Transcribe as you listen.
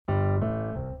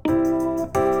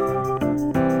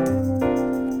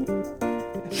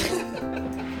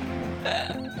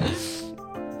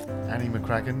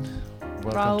McCracken.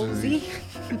 Rousey.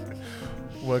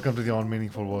 Welcome to the On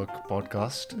Meaningful Work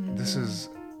podcast. This is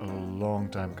a long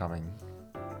time coming,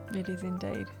 It is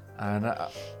indeed. and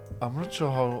I'm not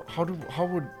sure how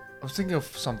would I was thinking of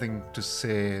something to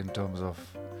say in terms of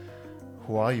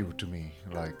who are you to me,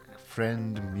 like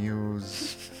friend,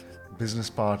 muse, business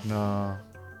partner,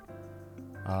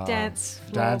 Dance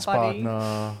floor dance buddy.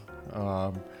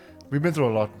 partner. We've been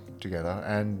through a lot together,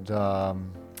 and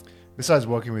besides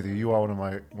working with you, you are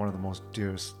one of the most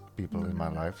dearest people in my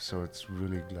life. So it's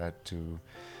really glad to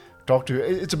talk to you.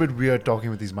 It's a bit weird talking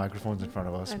with these microphones in front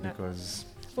of us I know. because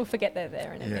We'll forget they're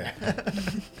there in a minute.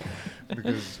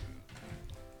 because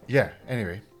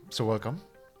Anyway, so welcome.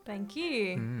 Thank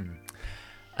you.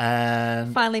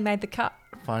 And Finally made the cut.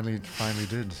 finally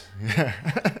did. Yeah.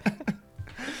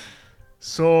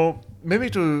 So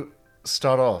maybe to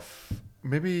start off,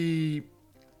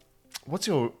 what's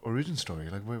your origin story?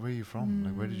 Like where are you from?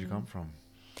 Like where did you come from?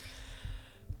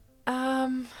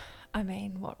 I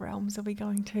mean, what realms are we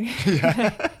going to?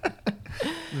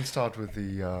 We'll start with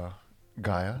the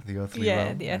Gaia, the earthly Yeah,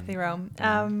 realm. the earthly realm.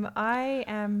 I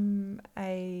am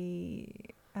a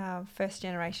first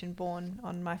generation born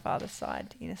on my father's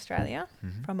side in Australia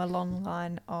from a long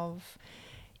line of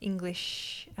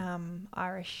English,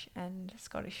 Irish and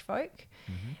Scottish folk.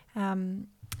 And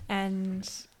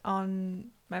on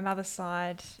my mother's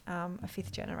side, a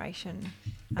fifth generation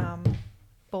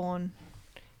born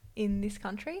in this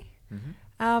country.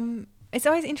 It's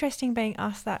always interesting being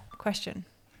asked that question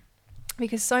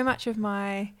because so much of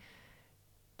my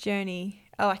journey,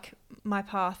 like my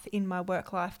path in my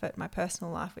work life, but my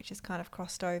personal life, which is kind of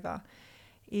crossed over,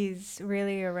 is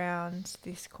really around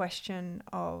this question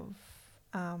of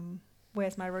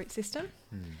where's my root system?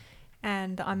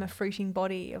 And I'm a fruiting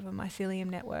body of a mycelium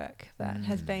network that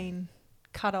has been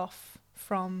cut off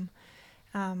from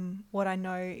what I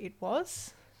know it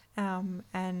was.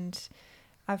 And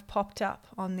I've popped up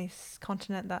on this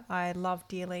continent that I love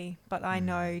dearly, but I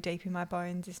know deep in my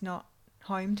bones is not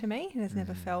home to me. It has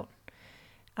never felt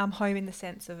home in the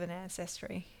sense of an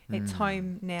ancestry. It's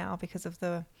home now because of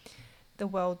the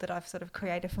world that I've sort of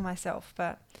created for myself.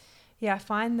 But yeah, I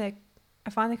find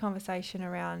the conversation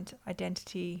around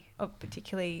identity, or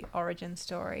particularly origin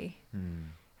story,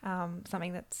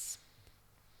 something that's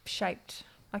shaped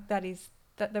like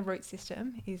that the root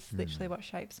system is literally what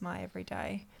shapes my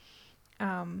everyday,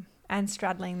 and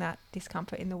straddling that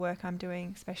discomfort in the work I'm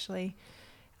doing, especially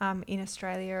in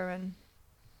Australia,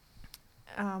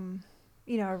 and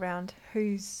around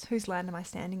whose land am I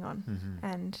standing on,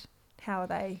 and how are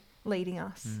they leading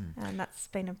us, and that's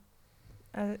been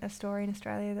a story in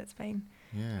Australia that's been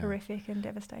horrific and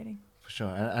devastating. For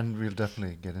sure, and we'll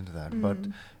definitely get into that. But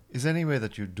is there any way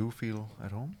that you do feel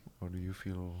at home, or do you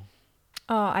feel?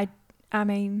 Oh, I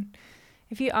mean,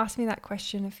 if you asked me that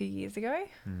question a few years ago,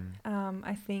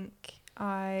 I think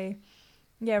I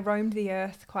roamed the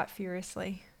earth quite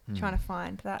furiously, trying to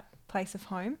find that place of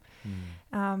home,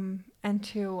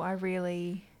 until I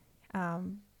really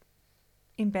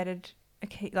embedded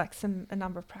a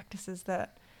number of practices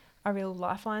that are real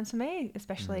lifelines for me,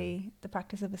 especially the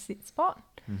practice of a sit spot.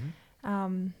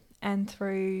 And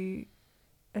through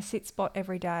a sit spot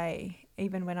every day,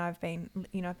 even when I've been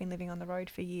living on the road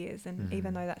for years, and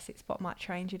even though that sit spot might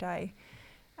change a day,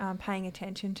 paying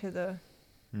attention to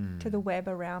the web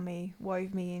around me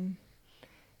wove me in,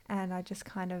 and I just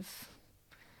kind of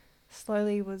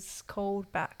slowly was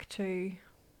called back to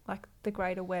like the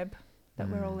greater web that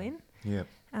we're all in. Yep.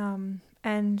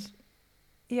 And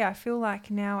yeah, I feel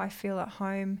like now I feel at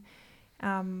home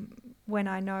when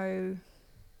I know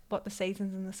what the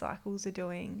seasons and the cycles are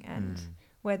doing, and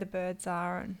where the birds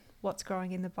are and what's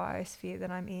growing in the biosphere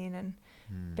that I'm in, and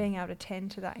being able to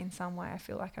tend to that in some way. I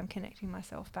feel like I'm connecting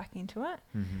myself back into it.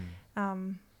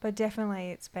 But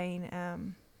definitely it's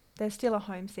been, there's still a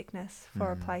homesickness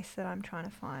for a place that I'm trying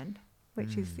to find,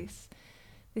 which is this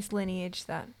lineage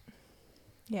that,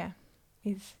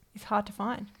 is hard to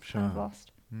find. Sure. Kind of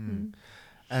lost.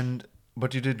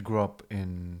 But you did grow up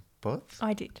in Perth?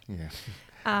 I did. Yeah.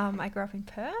 I grew up in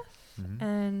Perth,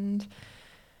 and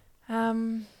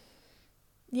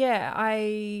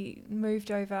I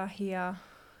moved over here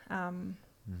to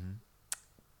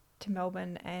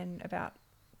Melbourne and about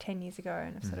 10 years ago,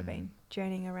 and I've sort of been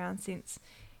journeying around since,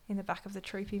 in the back of the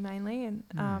troopy mainly, and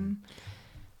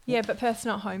but Perth's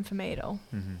not home for me at all.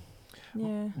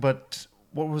 Yeah. But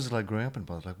what was it like growing up in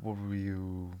Perth? Like, what were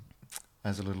you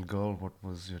as a little girl? What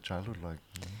was your childhood like?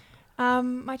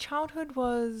 My childhood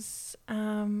was,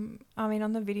 on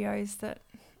the videos that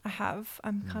I have,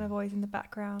 I'm kind of always in the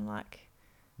background, like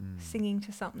singing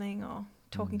to something or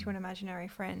talking to an imaginary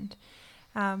friend.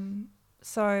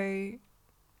 So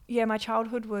my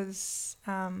childhood was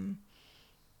a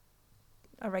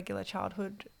regular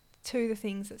childhood. Two of the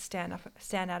things that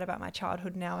stand out about my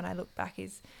childhood now when I look back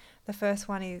is, the first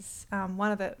one is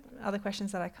one of the other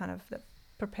questions that that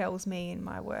propels me in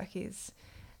my work is,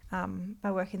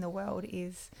 my work in the world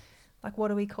is like,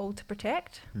 what are we called to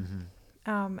protect?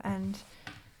 And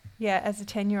yeah, as a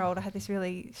 10-year-old, I had this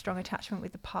really strong attachment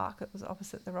with the park that was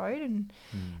opposite the road, and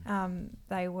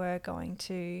they were going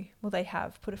to, they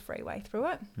have put a freeway through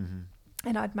it,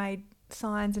 and I'd made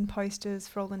signs and posters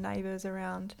for all the neighbours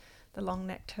around the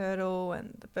long-necked turtle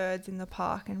and the birds in the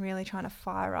park, and really trying to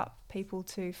fire up people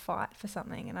to fight for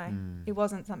something. And it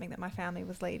wasn't something that my family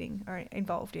was leading or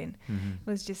involved in. It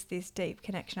was just this deep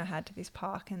connection I had to this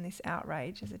park and this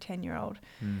outrage as a 10-year-old.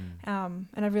 And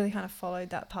I really kind of followed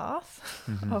that path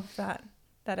of that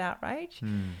outrage.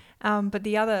 But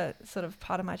the other sort of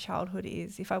part of my childhood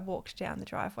is, if I walked down the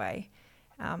driveway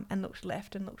and looked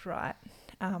left and looked right,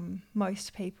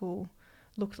 most people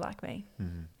looked like me.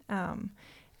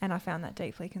 And I found that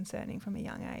deeply concerning from a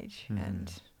young age,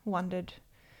 and wondered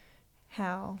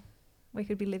how we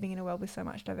could be living in a world with so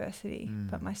much diversity,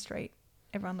 but my street,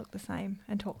 everyone looked the same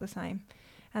and talked the same.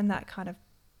 And that kind of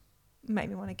made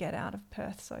me want to get out of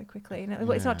Perth so quickly. And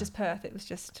it's not just Perth, it was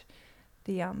just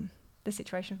the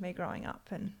situation of me growing up.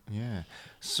 And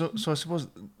so I suppose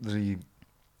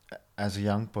as a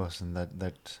young person,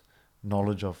 that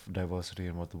knowledge of diversity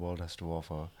and what the world has to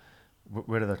offer,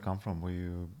 where did that come from? Were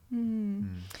you...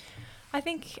 I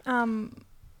think, my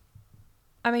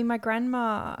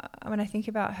grandma, when I think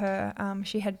about her,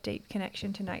 she had deep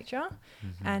connection to nature,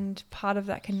 and part of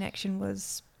that connection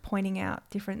was pointing out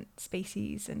different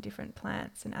species and different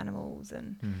plants and animals,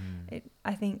 and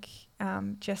I think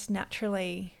just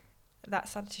naturally that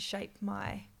started to shape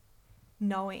my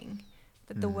knowing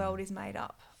that the world is made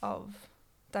up of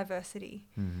diversity.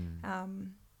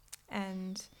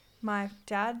 And my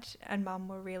dad and mum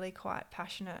were really quite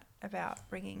passionate about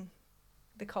bringing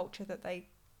the culture that they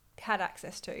had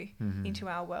access to into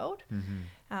our world.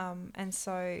 And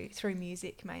so through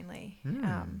music mainly.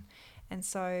 And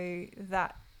so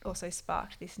that also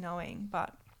sparked this knowing.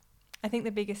 But I think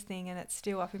the biggest thing, and it's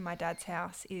still up in my dad's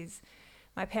house, is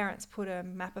my parents put a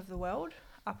map of the world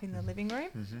up in the living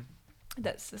room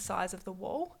that's the size of the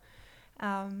wall.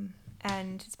 And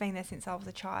it's been there since I was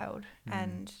a child.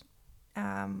 And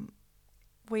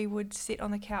we would sit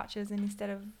on the couches, and instead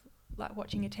of like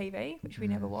watching a TV, which we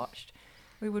never watched,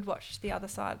 we would watch the other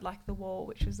side, like the wall,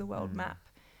 which was the world map.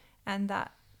 And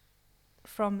that,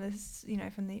 from this,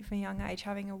 from a young age,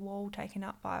 having a wall taken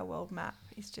up by a world map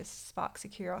is just sparks a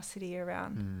curiosity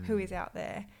around who is out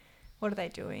there, what are they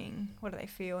doing, what do they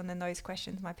feel, and then those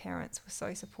questions, my parents were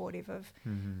so supportive of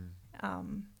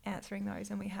answering those.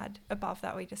 And we had, above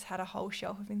that, we just had a whole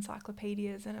shelf of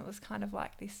encyclopedias, and it was kind of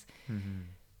like this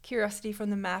curiosity from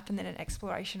the map, and then an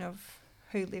exploration of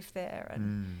who lived there.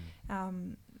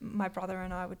 And my brother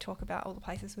and I would talk about all the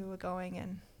places we were going,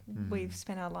 and we've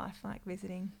spent our life like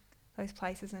visiting those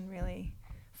places and really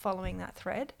following that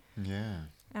thread.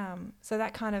 So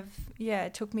that kind of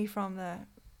it took me from the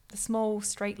small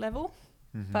street level,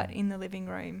 but in the living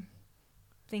room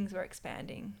things were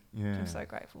expanding, which I'm so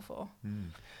grateful for.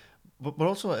 But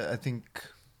also I think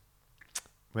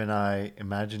when I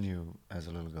imagine you as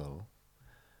a little girl,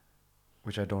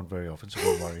 which I don't very often, so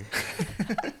don't worry.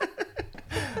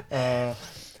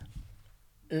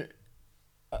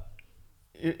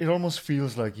 It almost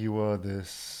feels like you were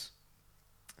this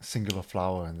singular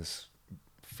flower in this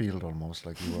field, almost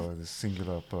like you were this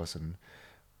singular person.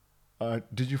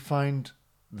 Did you find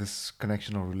this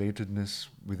connection or relatedness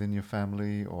within your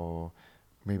family, or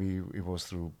maybe it was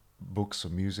through books or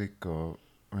music or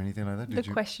anything like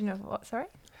that? Question of what, sorry?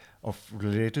 Of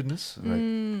relatedness,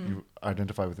 like you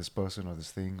identify with this person or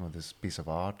this thing or this piece of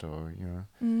art, or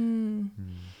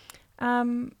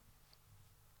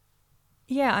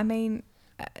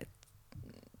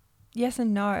yes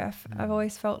and no. I've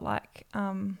always felt like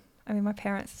my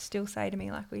parents still say to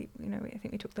me, like, I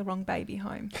think we took the wrong baby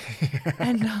home.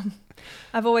 And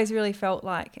I've always really felt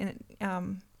like,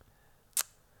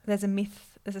 there's a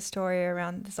myth, there's a story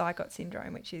around the zygote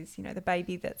syndrome, which is, the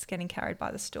baby that's getting carried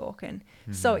by the stalk and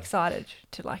so excited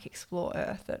to like explore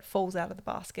Earth that falls out of the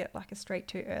basket like a street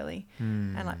too early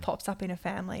and like pops up in a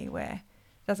family where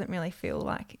it doesn't really feel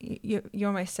like you're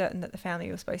almost certain that the family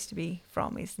you're supposed to be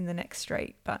from is in the next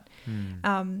street. But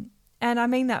and I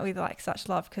mean that with like such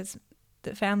love, because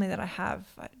the family that I have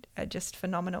are just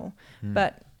phenomenal.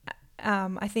 But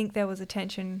I think there was a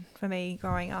tension for me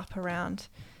growing up around,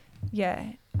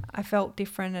 I felt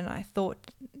different and I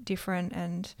thought different,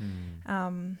 and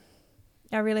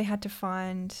I really had to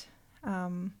find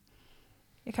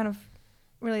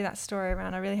really that story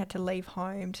around I really had to leave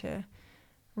home to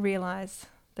realise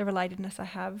the relatedness I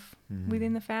have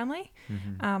within the family.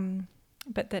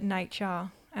 But that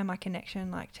nature and my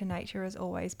connection like to nature has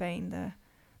always been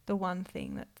the one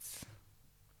thing that's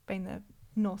been the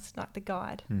north, like the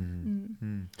guide.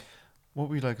 What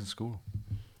were you like in school?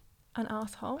 An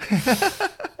asshole.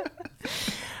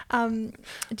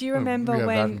 Do you Oh, remember we have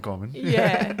when? that in common.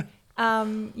 Yeah.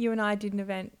 You and I did an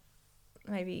event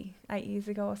maybe 8 years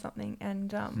ago or something,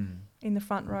 and in the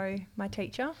front row, my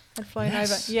teacher had flown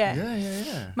over.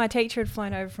 Yeah. My teacher had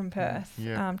flown over from Perth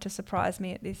Yeah. to surprise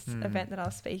me at this event that I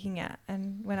was speaking at.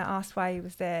 And when I asked why he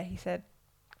was there, he said,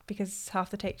 because half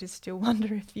the teachers still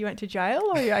wonder if you went to jail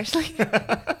or you actually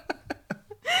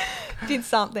did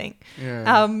something.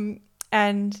 Yeah.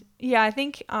 And yeah, I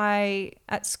think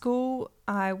at school,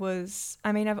 I've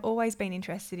always been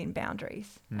interested in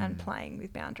boundaries and playing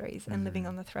with boundaries and living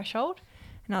on the threshold.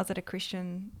 And I was at a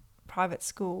Christian private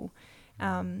school.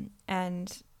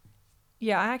 And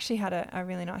yeah, I actually had a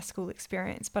really nice school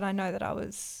experience, but I know that I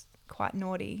was quite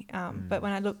naughty. But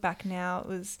when I look back now,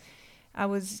 I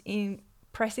was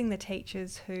impressing the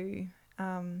teachers who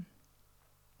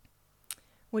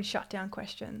would shut down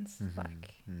questions.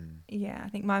 I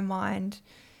think my mind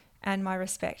and my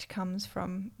respect comes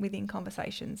from within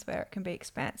conversations where it can be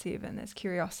expansive and there's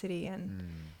curiosity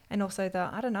and also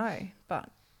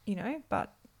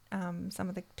some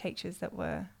of the teachers that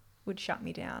would shut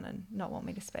me down and not want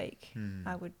me to speak,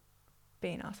 I would be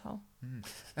an asshole.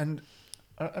 And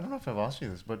I don't know if I've asked you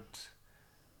this, but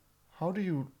how do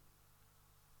you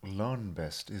learn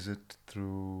best? Is it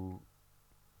through,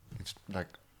 it's like,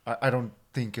 I don't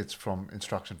think it's from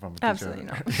instruction from a teacher. Absolutely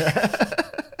not.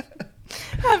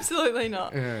 Absolutely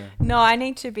not. Yeah. No, I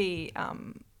need to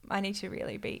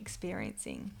really be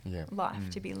experiencing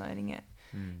life to be learning it.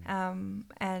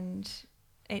 And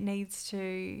it needs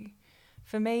to,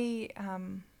 for me,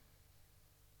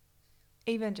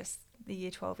 even just the year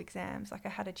 12 exams, like I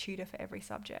had a tutor for every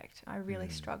subject. I really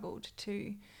struggled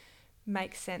to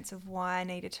make sense of why I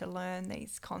needed to learn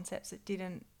these concepts that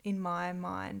didn't, in my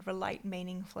mind, relate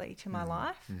meaningfully to my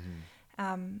life.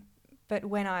 But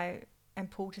when I am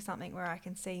pulled to something where I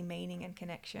can see meaning and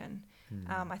connection,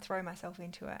 I throw myself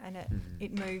into it, and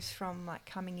it moves from like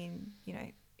coming in,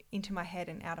 into my head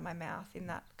and out of my mouth in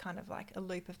that kind of like a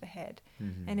loop of the head,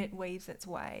 and it weaves its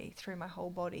way through my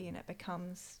whole body and it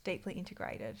becomes deeply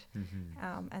integrated.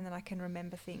 And then I can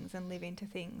remember things and live into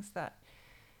things that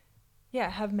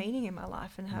have meaning in my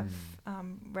life and have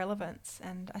relevance.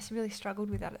 And I really struggled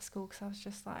with that at school because I was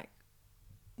just like,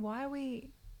 why are we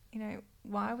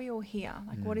all here?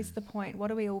 Like, what is the point? What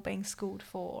are we all being schooled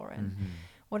for? And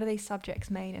what do these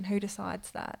subjects mean? And who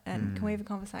decides that? And can we have a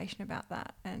conversation about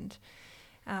that? And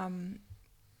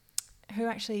who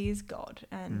actually is God?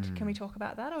 And can we talk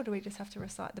about that? Or do we just have to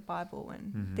recite the Bible?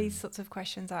 And these sorts of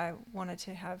questions, I wanted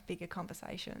to have bigger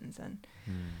conversations.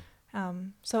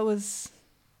 And so it was...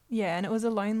 and it was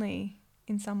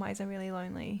in some ways, a really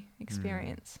lonely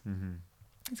experience.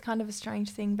 It's kind of a strange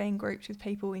thing being grouped with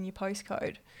people in your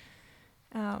postcode.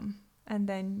 And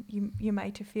then you're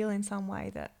made to feel in some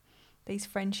way that these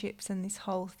friendships and this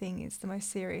whole thing is the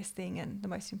most serious thing and the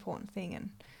most important thing.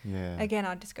 And again,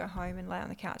 I'd just go home and lay on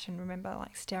the couch and remember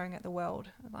like staring at the world,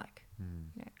 like,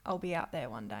 I'll be out there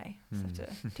one day. So I have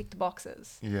to tick the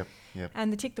boxes. Yep.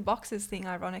 And the tick the boxes thing,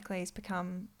 ironically, has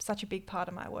become such a big part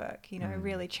of my work,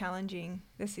 really challenging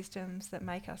the systems that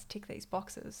make us tick these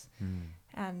boxes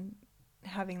and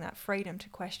having that freedom to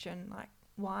question, like,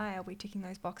 why are we ticking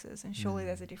those boxes? And surely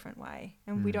there's a different way.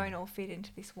 And we don't all fit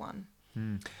into this one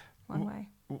way.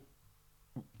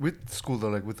 With school, though,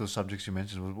 like with those subjects you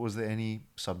mentioned, was there any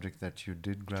subject that you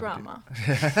did gravitate? Drama.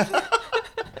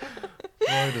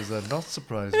 Why does that not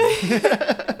surprise me?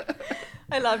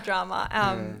 I love drama,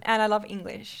 and I love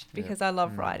English because I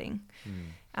love writing,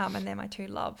 and they're my two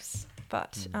loves.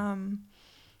 But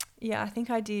I think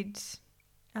I did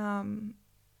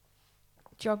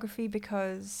geography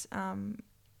because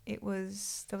there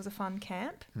was a fun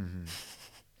camp,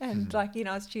 and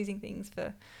I was choosing things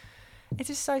for. It's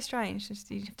just so strange.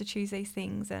 Just you have to choose these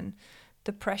things, and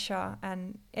the pressure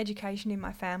and education in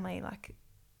my family. Like,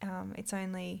 it's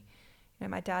only.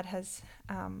 My dad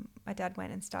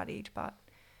went and studied, but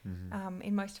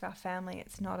in most of our family,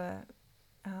 it's not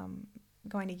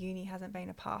going to uni hasn't been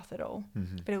a path at all.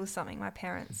 But it was something my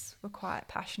parents were quite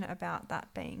passionate about,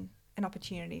 that being an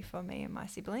opportunity for me and my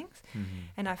siblings.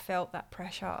 And I felt that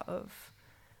pressure of,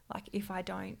 like, if I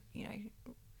don't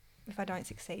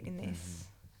succeed in this,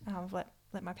 I've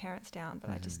let my parents down.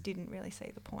 But I just didn't really see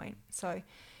the point. So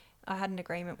I had an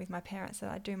agreement with my parents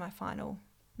that I'd do my final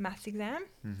maths exam,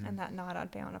 and that night I'd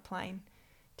be on a plane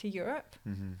to Europe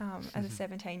as a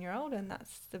 17-year-old, and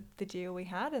that's the deal we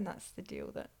had, and that's the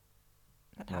deal that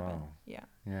happened. Yeah.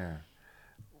 Yeah.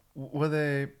 Were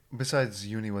there, besides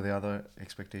uni, were there other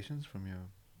expectations from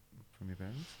your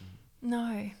parents?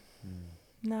 No.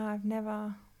 No, I've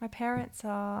never. My parents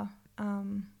are,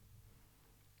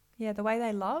 the way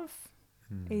they love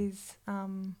is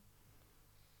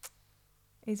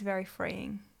very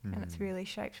freeing, and it's really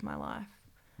shaped my life.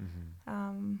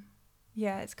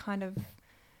 It's kind of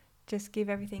just give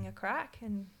everything a crack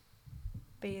and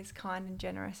be as kind and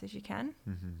generous as you can.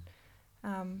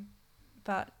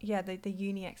 But yeah, the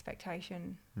uni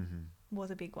expectation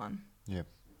was a big one. Yep.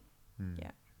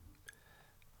 Yeah.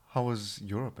 How was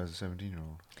Europe as a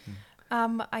 17-year-old?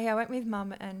 I went with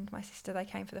mum and my sister. They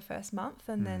came for the first month,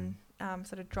 and then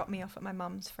sort of dropped me off at my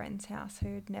mum's friend's house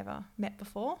who had never met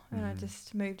before, and I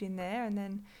just moved in there, and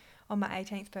then on my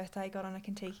 18th birthday got on a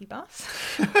Kentucky bus,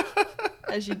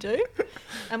 as you do,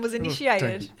 and was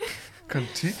initiated.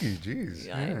 Kentucky, jeez.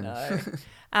 Yeah,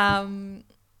 I know.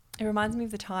 It reminds me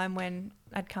of the time when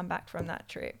I'd come back from that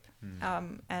trip,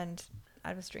 and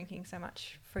I was drinking so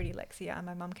much fruity Lexia, and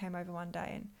my mum came over one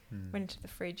day and went into the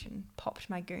fridge and popped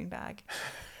my goon bag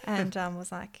and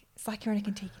was like, it's like you're on a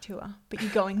Kentucky tour, but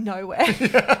you're going nowhere.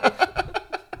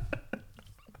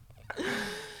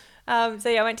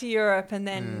 I went to Europe, and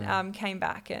then came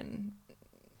back and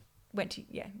went to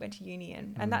uni,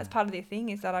 and that's part of the thing,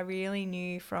 is that I really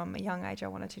knew from a young age I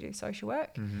wanted to do social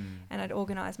work, and I'd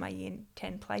organised my year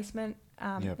 10 placement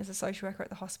as a social worker at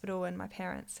the hospital, and my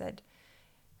parents said,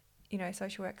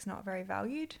 social work's not very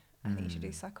valued. I think you should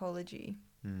do psychology.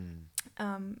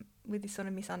 With this sort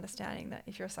of misunderstanding that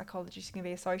if you're a psychologist, you can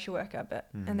be a social worker,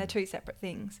 and they're two separate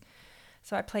things.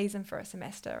 So I pleased them for a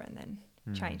semester and then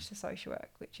changed to social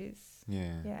work, which is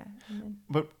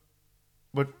But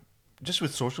just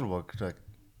with social work, like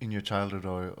in your childhood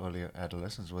or early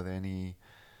adolescence, were there any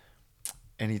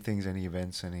things, any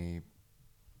events, any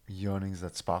yearnings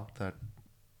that sparked that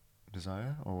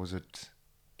desire, or was it?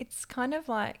 It's kind of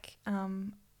like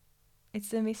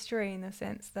it's a mystery in the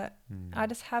sense that I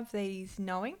just have these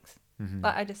knowings.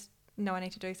 Like I just know I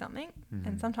need to do something,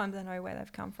 and sometimes I know where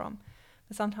they've come from,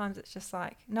 but sometimes it's just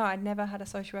like, no, I'd never had a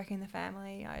social worker in the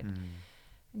family. I'd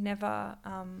never.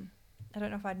 I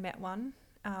don't know if I'd met one,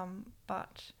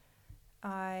 but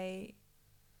I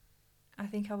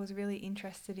think I was really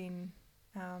interested in.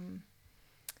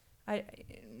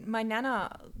 My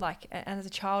nana, and as a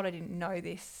child I didn't know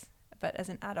this, but as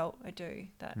an adult I do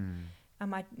that.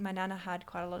 My nana had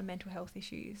quite a lot of mental health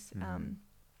issues,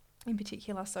 in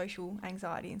particular social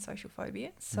anxiety and social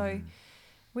phobia. So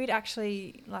we'd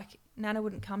actually, nana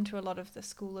wouldn't come to a lot of the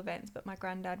school events, but my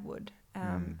granddad would,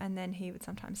 and then he would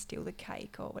sometimes steal the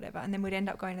cake or whatever, and then we'd end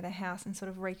up going to their house and sort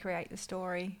of recreate the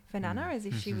story for nana as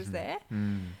if she was there.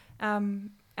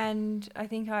 And I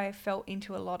think I felt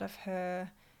into a lot of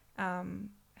her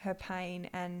pain,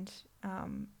 and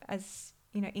as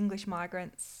English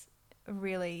migrants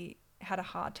really had a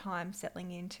hard time settling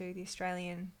into the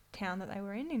Australian town that they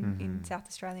were in South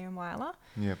Australia in Whyalla.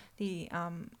 Yep. The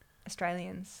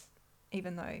Australians,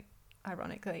 even though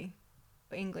ironically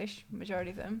were English, majority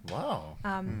of them. Wow.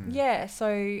 Yeah.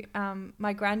 So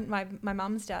my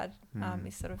mum's dad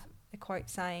is sort of a quote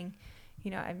saying,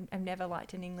 I've never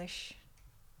liked never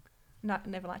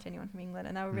liked anyone from England,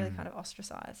 and they were really kind of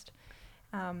ostracised.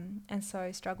 And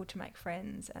so struggled to make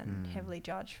friends and heavily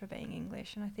judged for being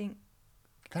English. And I think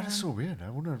that is so weird. I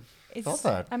wouldn't have thought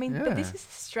that. I mean, but this is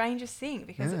the strangest thing,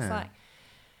 because it's like,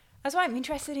 that's why I'm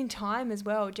interested in time as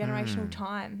well, generational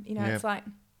time. It's like,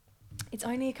 it's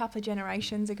only a couple of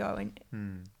generations ago, and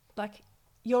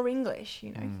you're English,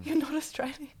 you're not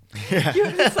Australian. Yeah.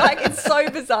 It's so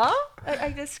bizarre.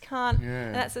 I just can't. Yeah.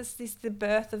 And that's just the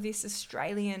birth of this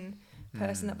Australian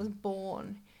person that was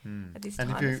born at this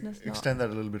time. And if you extend that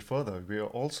a little bit further, we are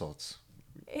all sorts.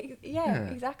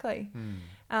 Exactly.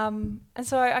 And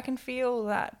so I can feel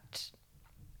that,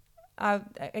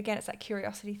 again, it's that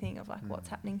curiosity thing of what's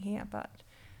happening here. But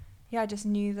I just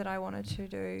knew that I wanted to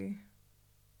do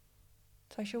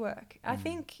social work. I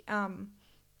think I've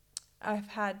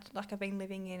been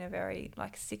living in a very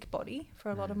sick body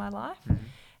for a lot of my life.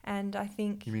 And I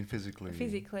think... You mean physically?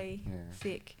 Physically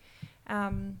sick.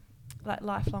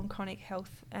 Lifelong chronic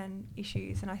health and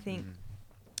issues. And I think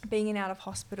being in out of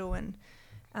hospital and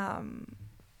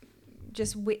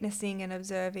just witnessing and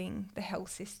observing the health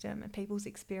system and people's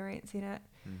experience in it,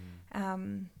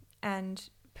 and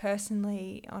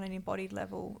personally on an embodied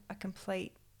level, a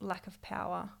complete lack of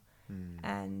power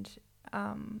and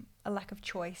a lack of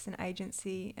choice and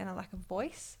agency and a lack of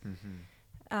voice.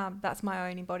 That's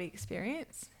my own embodied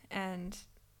experience, and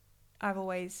I've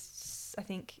always, I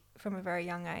think, from a very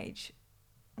young age,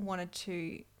 wanted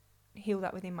to heal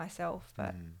that within myself,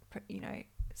 but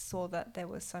saw that there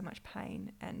was so much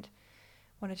pain and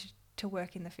wanted to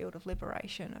work in the field of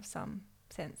liberation of some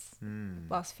sense,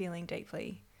 whilst feeling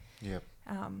deeply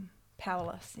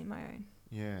powerless in my own.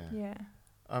 Yeah.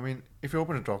 I mean, if you're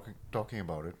open to talking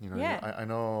about it, I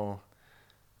know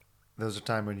there was a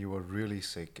time when you were really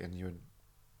sick and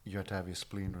you had to have your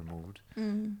spleen removed.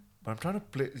 But I'm trying to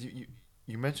play.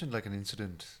 You mentioned like an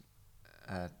incident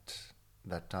at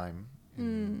that time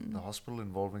in the hospital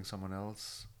involving someone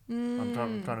else. I'm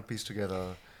trying to piece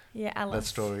together Alice. that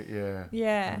story.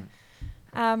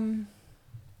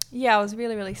 I was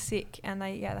really, really sick, and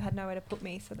they had nowhere to put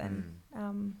me. So then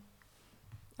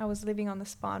I was living on the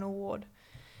spinal ward,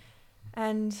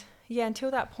 and until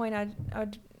that point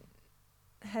I'd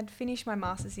had finished my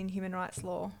master's in human rights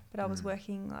law, but I was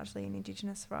working largely in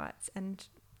Indigenous rights and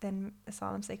then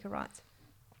asylum seeker rights.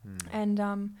 And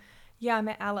I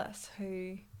met Alice,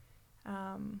 who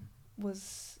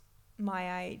was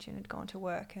my age and had gone to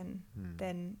work and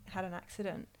then had an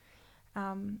accident.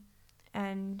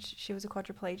 And she was a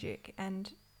quadriplegic,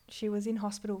 and she was in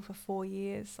hospital for 4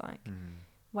 years,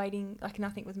 waiting,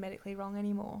 nothing was medically wrong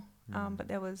anymore. But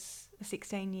there was a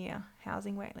 16-year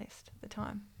housing wait list at the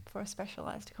time for a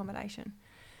specialised accommodation.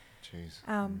 Jeez.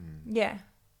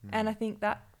 And I think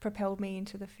that propelled me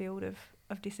into the field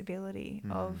of disability,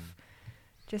 of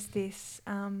just this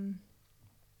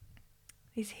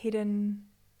hidden,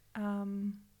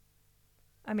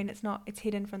 it's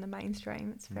hidden from the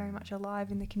mainstream. It's very much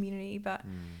alive in the community, but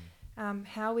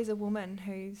how is a woman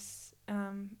who's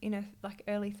in her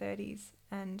early 30s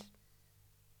and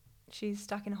she's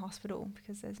stuck in a hospital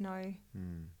because there's no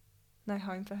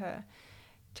home for her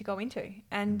to go into?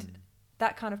 And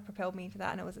that kind of propelled me into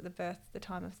that, and it was at the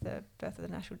time of the birth of the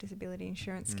National Disability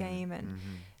Insurance Scheme, and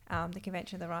the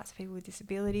Convention of the Rights of People with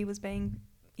Disability was being,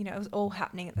 it was all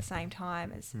happening at the same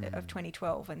time as of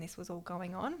 2012, and this was all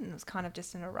going on, and it was kind of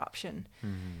just an eruption.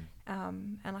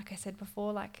 And like I said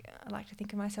before, I like to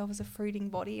think of myself as a fruiting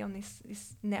body on this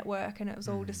network, and it was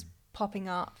all just popping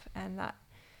up, and that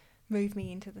moved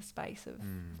me into the space of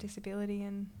disability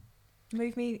and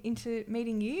moved me into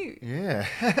meeting you. Yeah.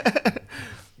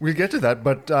 We'll get to that,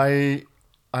 but I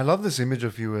love this image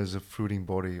of you as a fruiting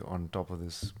body on top of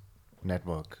this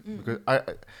network, because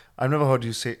I've never heard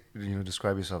you say,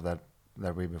 describe yourself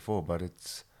that way before, but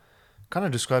it's kind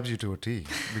of describes you to a T,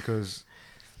 because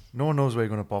no one knows where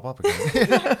you're going to pop up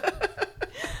again.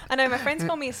 I know, my friends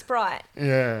call me a sprite.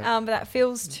 But that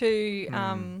feels too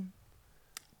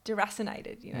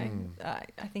deracinated,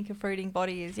 I think a fruiting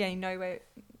body is, where,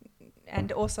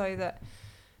 and also that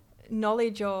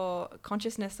knowledge or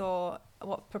consciousness or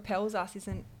what propels us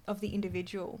isn't of the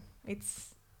individual.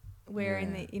 It's we're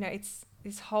in the, it's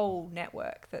this whole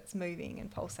network that's moving and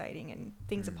pulsating, and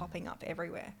things are popping up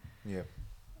everywhere. Yeah.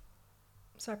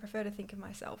 So I prefer to think of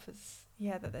myself as,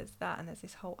 that there's that, and there's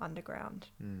this whole underground.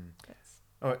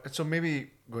 All right. So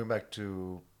maybe going back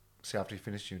to, say, after you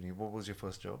finished uni, what was your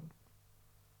first job?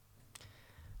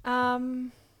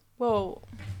 Well,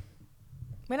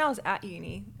 when I was at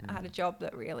uni, I had a job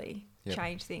that really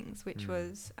changed things, which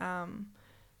was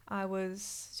I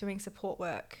was doing support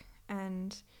work,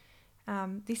 and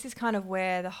this is kind of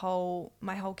where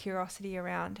my whole curiosity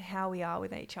around how we are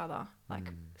with each other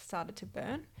started to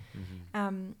burn. So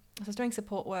I was doing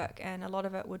support work, and a lot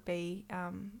of it would be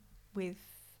with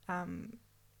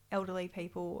elderly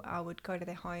people. I would go to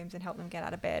their homes and help them get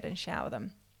out of bed and shower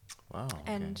them. Wow.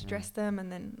 And dress them,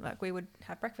 and then we would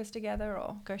have breakfast together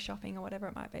or go shopping or whatever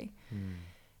it might be.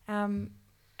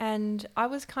 And I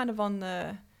was kind of on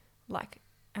the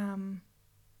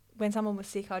when someone was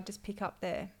sick, I'd just pick up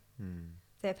their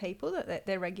people,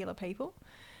 their regular people.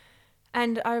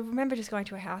 And I remember just going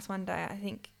to a house one day, I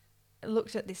think,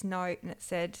 looked at this note, and it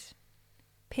said,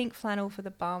 pink flannel for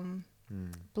the bum,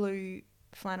 blue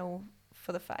flannel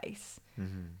for the face.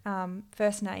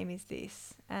 First name is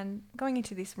this. And going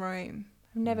into this room,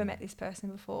 I've never met this person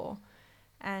before,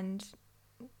 and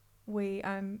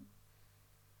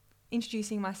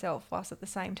introducing myself whilst at the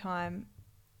same time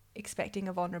expecting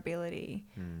a vulnerability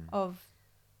of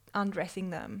undressing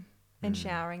them and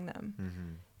showering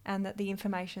them, and that the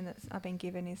information that I've been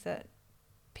given is that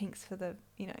pink's for the,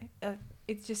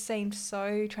 it just seemed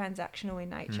so transactional in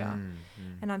nature.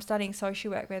 And I'm studying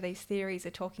social work, where these theories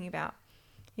are talking about,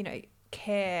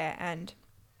 care and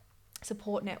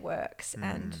support networks,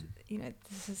 and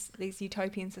these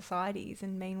utopian societies,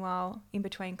 and meanwhile in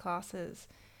between classes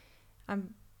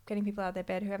I'm getting people out of their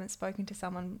bed who haven't spoken to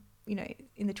someone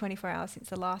in the 24 hours since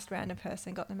the last random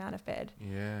person got them out of bed,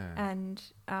 and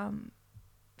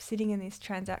sitting in this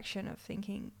transaction of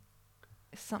thinking,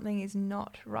 something is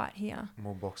not right here.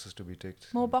 More boxes to be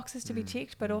ticked. More boxes to be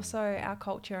ticked, but also our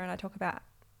culture, and I talk about,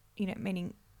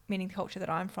 meaning the culture that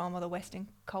I'm from, or the Western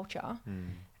culture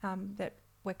that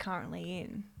we're currently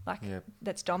in,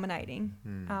 that's dominating,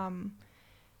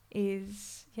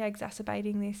 is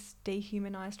exacerbating this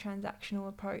dehumanized transactional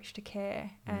approach to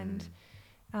care. And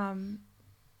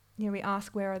we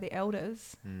ask, where are the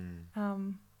elders?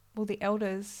 Well, the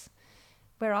elders,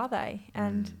 where are they?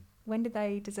 And when did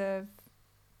they deserve,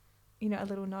 a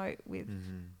little note with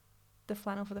the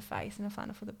flannel for the face and a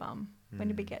flannel for the bum? When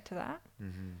did we get to that?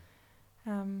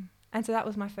 And so that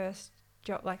was my first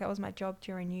job. Like, that was my job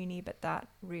during uni, but that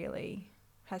really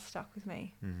has stuck with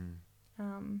me.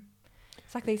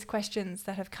 It's like these questions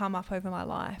that have come up over my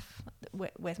life.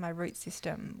 Where's my root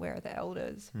system? Where are the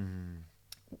elders?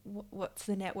 What's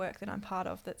the network that I'm part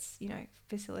of that's,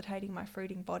 facilitating my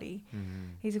fruiting body?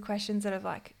 These are questions that have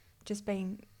just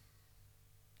been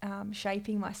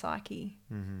shaping my psyche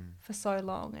for so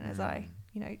long. And as I,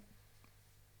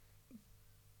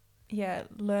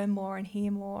 learn more and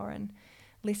hear more and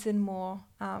listen more,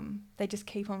 they just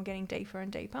keep on getting deeper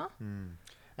and deeper.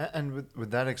 And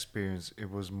with that experience, it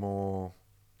was more,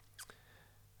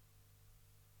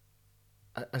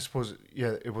 I suppose,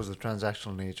 it was the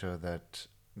transactional nature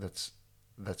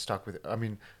that stuck with. I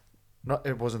mean,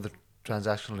 it wasn't the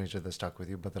transactional nature that stuck with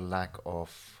you, but the lack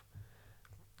of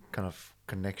kind of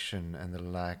connection and the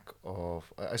lack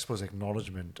of, I suppose,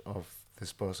 acknowledgement of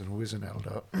this person who is an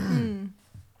elder.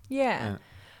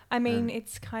 I mean,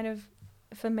 it's kind of,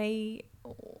 for me,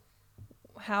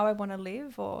 how I want to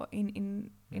live, or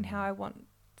in how I want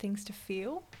things to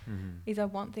feel, is I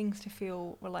want things to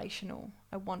feel relational.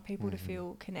 I want people to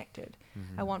feel connected.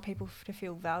 I want people to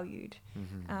feel valued.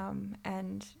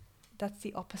 And that's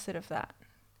the opposite of that.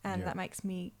 And that makes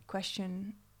me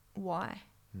question why.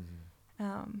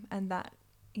 And that,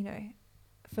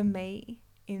 for me,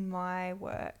 in my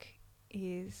work,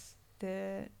 is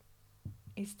the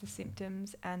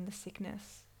symptoms and the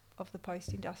sickness of the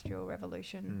post-industrial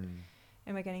revolution.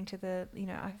 And we're getting to the,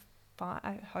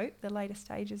 I hope, the later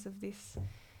stages of this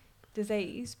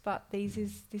disease, but this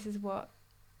is what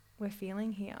we're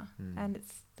feeling here. And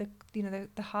it's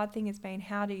the hard thing has been,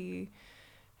 how do you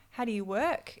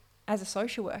work as a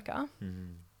social worker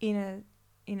in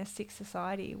a sick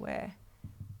society, where,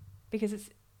 because it's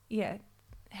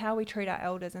how we treat our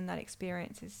elders, and that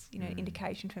experience is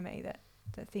indication for me that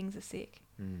things are sick.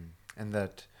 And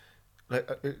that,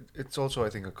 it's also, I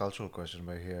think, a cultural question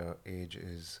where here age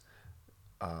is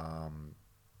kind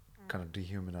of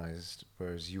dehumanized,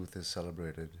 whereas youth is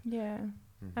celebrated.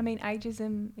 I mean,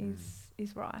 ageism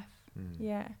is rife.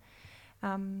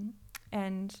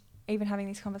 And even having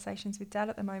these conversations with Dad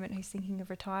at the moment, who's thinking of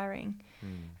retiring,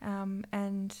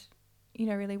 and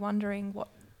really wondering what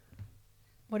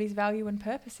his value and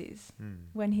purpose is,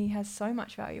 when he has so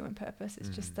much value and purpose. It's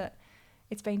just that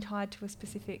it's been tied to a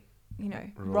specific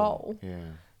role,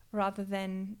 rather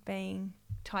than being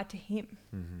tied to him.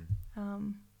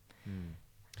 And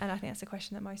I think that's a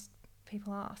question that most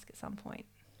people ask at some point.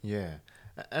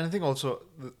 And I think also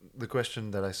the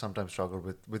question that I sometimes struggle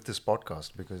with this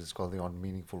podcast, because it's called the On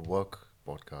Meaningful Work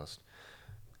podcast,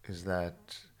 is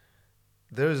that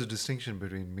there is a distinction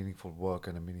between meaningful work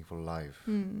and a meaningful life.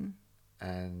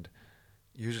 And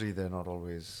usually they're not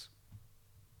always,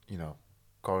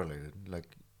 correlated.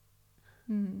 Like,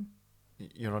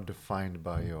 you're not defined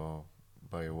by your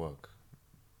work.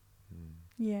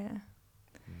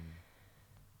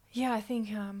 I think,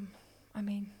 I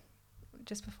mean,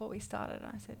 just before we started,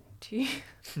 I said to you,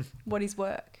 what is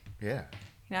work?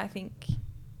 I think,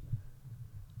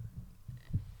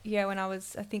 when I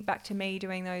think back to me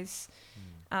doing those,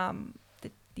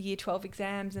 the year 12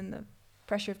 exams and the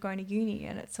pressure of going to uni,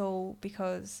 and it's all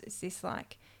because it's this,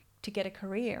 to get a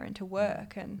career and to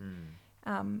work, and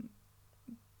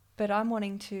but I'm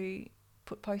wanting to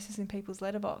put posters in people's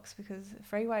letterbox because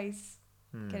freeways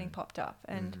getting popped up,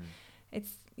 and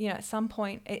it's at some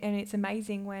point, and it's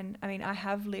amazing when, I mean, I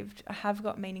have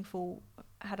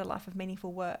had a life of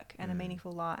meaningful work and a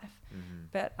meaningful life,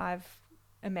 but I've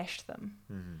enmeshed them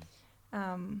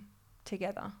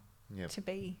together to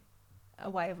be a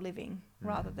way of living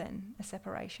rather than a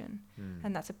separation.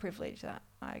 And that's a privilege that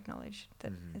I acknowledge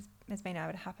that has been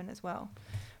able to happen as well.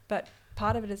 But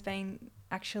part of it has been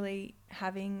actually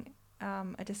having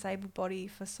a disabled body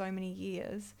for so many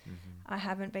years. I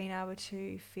haven't been able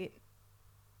to fit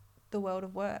the world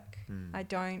of work.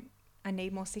 I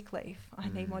need more sick leave. I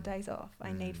need more days off.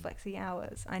 I need flexi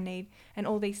hours. And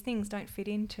all these things don't fit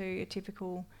into a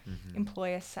typical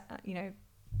employer,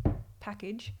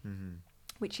 package,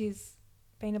 which has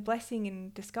been a blessing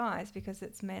in disguise, because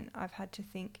it's meant I've had to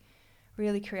think,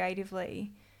 really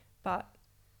creatively, but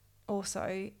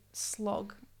also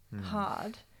slog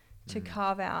hard to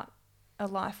carve out a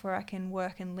life where I can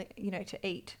work and to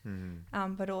eat,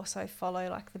 but also follow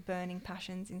like the burning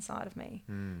passions inside of me.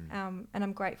 And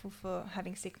I'm grateful for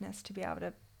having sickness to be able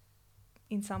to,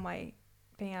 in some way,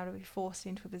 being able to be forced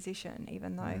into a position,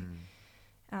 even though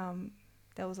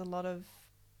there was a lot of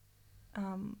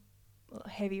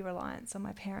heavy reliance on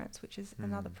my parents, which is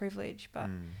another privilege. But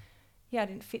I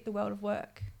didn't fit the world of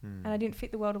work, and I didn't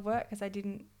fit the world of work because I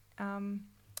didn't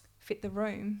fit the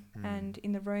room. And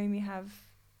in the room, you have,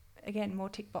 again, more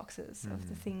tick boxes of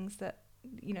the things that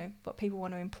what people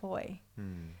want to employ.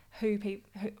 Who is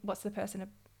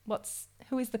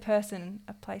the person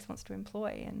a place wants to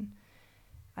employ, and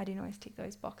I didn't always tick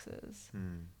those boxes.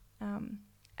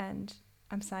 And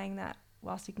I'm saying that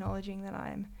whilst acknowledging that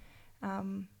I'm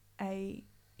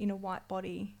in a white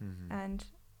body and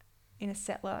in a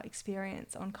settler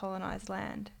experience on colonised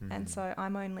land, and so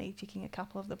I'm only ticking a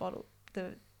couple of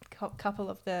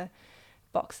the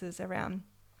boxes around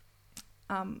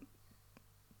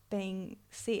being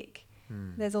sick.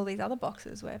 There's all these other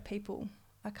boxes where people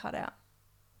are cut out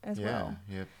as well.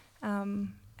 Yep.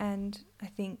 And I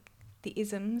think the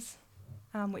isms,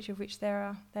 which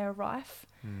there are rife,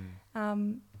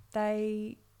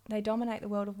 they dominate the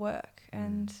world of work,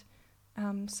 and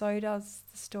so does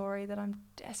the story that I'm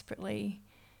desperately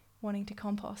wanting to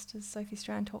compost, as Sophie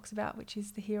Strand talks about, which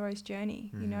is the hero's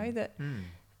journey.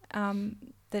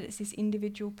 That it's this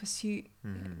individual pursuit.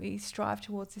 We strive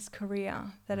towards this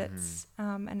career, that it's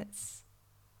and it's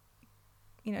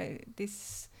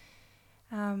this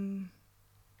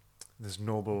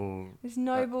noble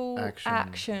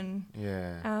action,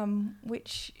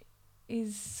 which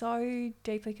is so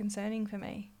deeply concerning for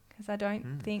me, because I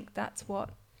don't think that's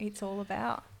what it's all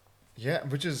about. Yeah,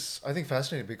 which is, I think,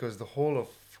 fascinating, because the whole of,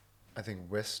 I think,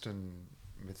 Western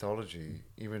mythology,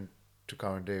 even to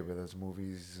current day, whether it's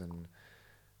movies and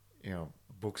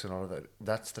books and all of that,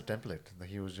 that's the template. The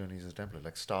hero's journey is a template.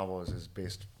 Like Star Wars is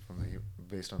based on the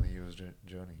hero's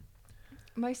journey.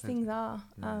 Most things are,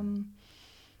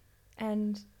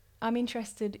 and I'm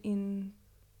interested in,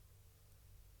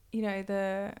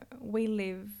 we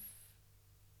live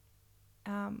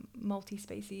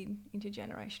multi-species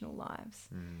intergenerational lives.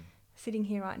 Sitting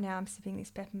here right now, I'm sipping this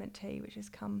peppermint tea, which has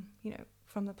come,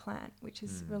 from the plant, which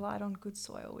has relied on good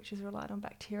soil, which has relied on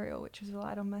bacterial, which has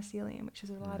relied on mycelium, which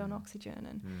has relied on oxygen.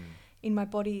 And in my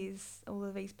body is all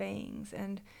of these beings,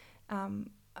 and I'm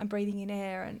breathing in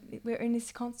air, and we're in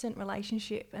this constant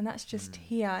relationship, and that's just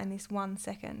here in this 1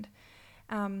 second.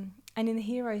 And in the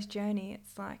hero's journey,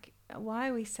 it's like, why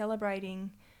are we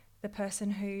celebrating the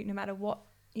person who, no matter what,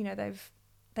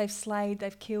 they've slayed,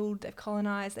 they've killed, they've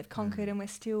colonized, they've conquered, and we're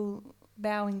still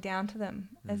bowing down to them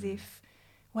as if,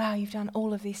 wow, you've done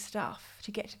all of this stuff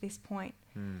to get to this point.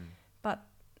 But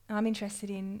I'm interested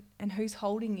in, and who's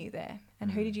holding you there,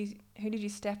 and who did you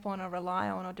step on or rely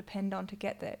on or depend on to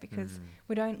get there? Because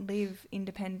we don't live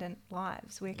independent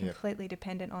lives. We're completely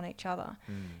dependent on each other.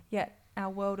 Yet our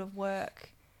world of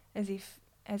work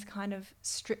has kind of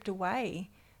stripped away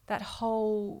that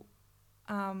whole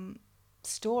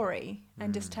story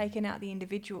and just taken out the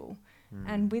individual.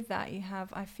 And with that, you have,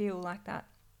 I feel like that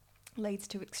leads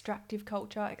to extractive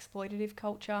culture, exploitative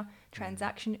culture,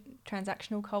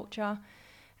 transactional culture,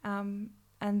 and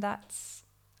that's,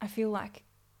 I feel like,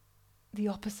 the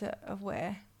opposite of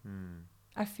where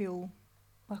I feel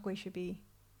like we should be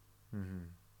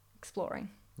exploring.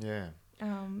 It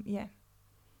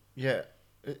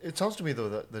sounds to me, though,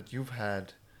 that you've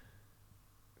had,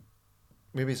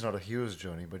 maybe it's not a hero's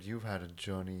journey, but you've had a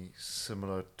journey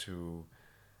similar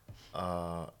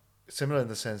in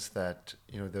the sense that,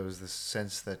 there was this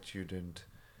sense that you didn't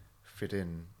fit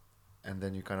in, and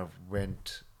then you kind of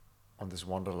went on this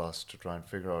wanderlust to try and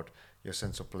figure out your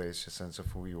sense of place, your sense of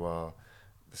who you are,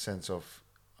 the sense of,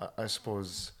 I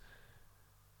suppose,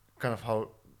 kind of how,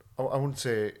 I wouldn't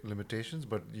say limitations,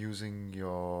 but using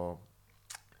your,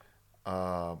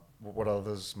 what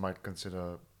others might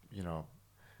consider, your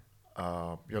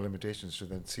limitations, to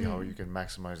then see how you can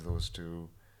maximize those to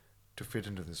fit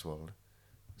into this world.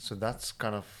 So that's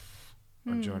kind of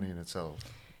a journey in itself.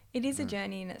 It is a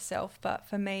journey in itself, but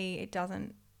for me, it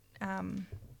doesn't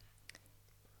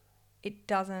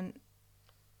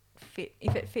fit.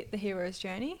 If it fit the hero's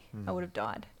journey, I would have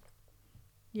died.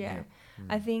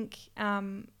 I think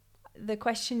the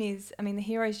question is, the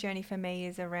hero's journey for me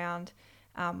is around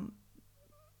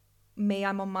me.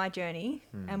 I'm on my journey,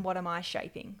 and what am I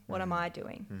shaping? What am I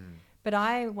doing? But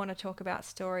I want to talk about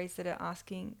stories that are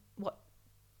asking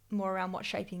more around what's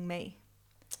shaping me.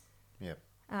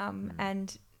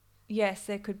 And yes,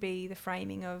 there could be the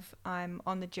framing of I'm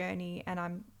on the journey and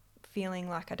I'm feeling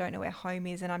like I don't know where home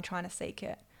is and I'm trying to seek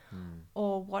it.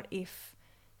 Or what if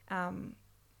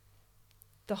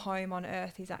the home on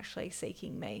earth is actually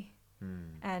seeking me?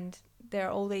 And there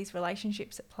are all these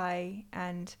relationships at play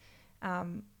and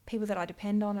people that I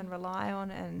depend on and rely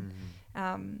on, and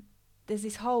there's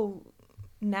this whole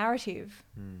narrative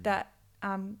that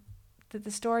that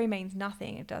the story means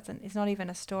nothing. It's not even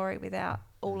a story without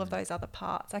all of those other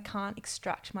parts. I can't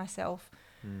extract myself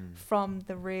from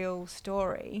the real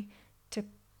story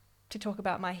to talk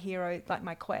about my hero, like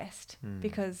my quest,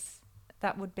 because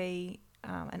that would be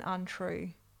an untrue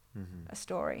a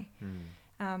story.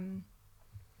 And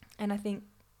I think,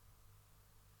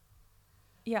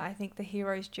 I think the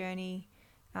hero's journey,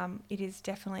 it is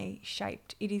definitely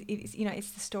shaped. It is,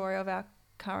 it's the story of our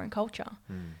current culture.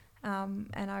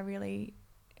 And I really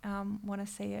want to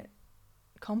see it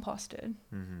composted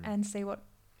and see what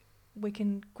we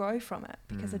can grow from it,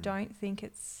 because I don't think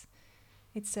it's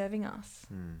serving us.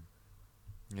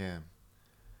 Yeah.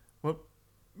 Well,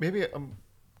 maybe I'm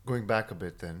going back a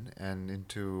bit then and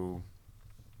into,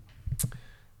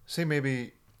 say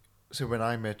when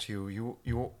I met you,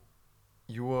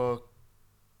 you were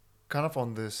kind of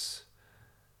on this,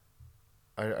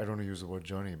 I don't want to use the word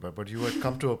journey, but you had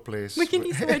come to a place. We can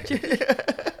use the word journey.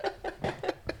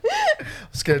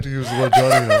 Scared to use the word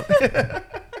journey now.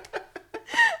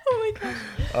 Oh my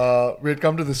gosh. We had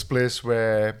come to this place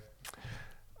where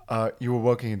you were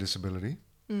working in disability.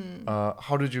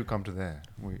 How did you come to there?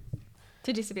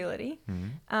 To disability.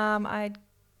 I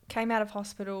came out of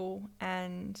hospital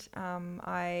and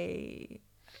I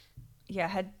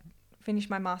had finished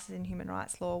my master's in human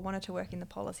rights law, wanted to work in the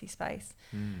policy space.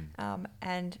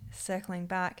 And circling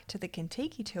back to the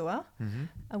Kentucky tour,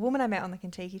 a woman I met on the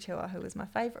Kentucky tour who was my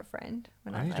favourite friend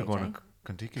when I was 18. I need to go on a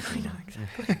Kentucky tour. I know,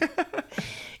 exactly.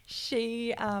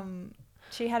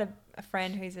 She had a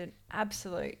friend who's an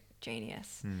absolute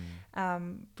genius,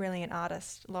 brilliant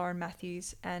artist, Lauren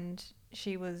Matthews, and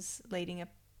she was leading a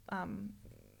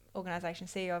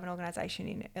CEO of an organisation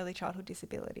in early childhood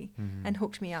disability, and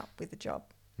hooked me up with a job.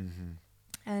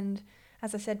 And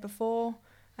as I said before,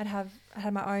 I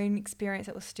had my own experience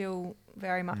that was still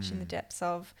very much in the depths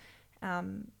of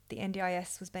the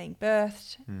NDIS was being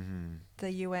birthed,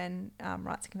 the UN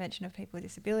Rights Convention of People with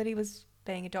Disability was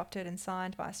being adopted and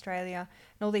signed by Australia,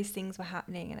 and all these things were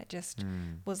happening, and it just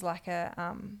was like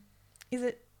a is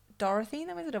it Dorothy in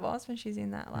The Wizard of Oz when she's in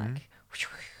that like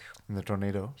in the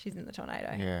tornado? She's in the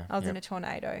tornado. Yeah. I was in a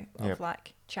tornado of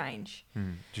like change.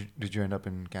 Did you end up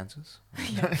in Kansas? I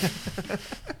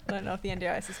don't know if the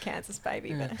NDIS is Kansas,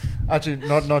 baby, but actually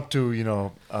not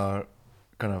to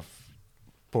kind of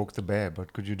poke the bear,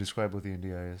 but could you describe what the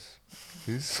NDIS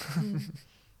is?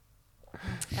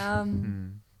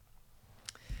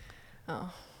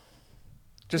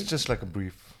 Just like a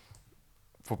brief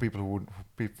for people who would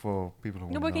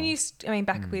No, we can use. I mean,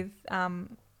 back with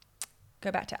go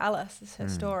back to Alice. Her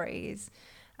story is,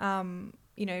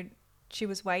 she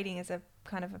was waiting as a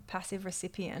kind of a passive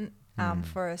recipient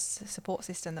for a support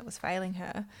system that was failing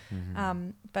her.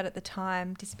 But at the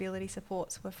time, disability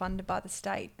supports were funded by the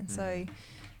state, and so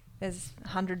there's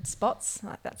 100 spots.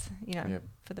 Like that's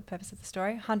for the purpose of the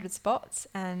story, 100 spots,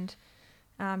 and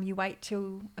you wait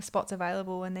till a spot's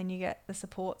available, and then you get the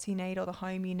supports you need or the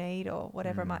home you need or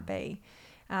whatever it might be.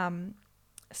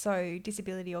 So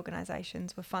disability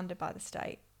organisations were funded by the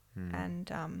state and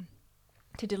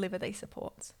to deliver these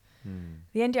supports.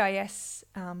 The NDIS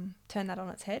turned that on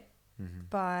its head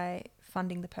by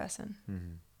funding the person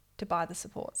to buy the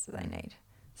supports that they need.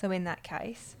 So in that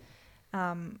case,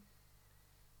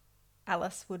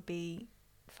 Alice would be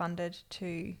funded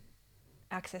to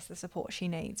access the support she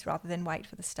needs rather than wait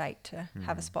for the state to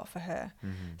have a spot for her.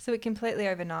 So it completely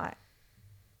overnight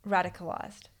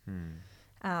radicalised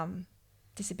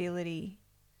disability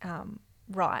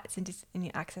rights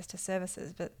and access to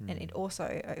services, and it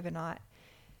also overnight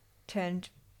turned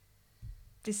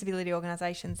disability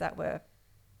organisations that were,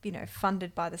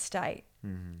 funded by the state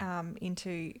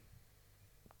into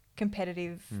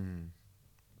competitive,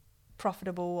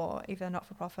 profitable, or even not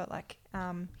for profit.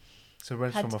 So it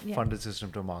went from a funded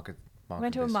system to a market.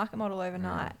 Went to a market model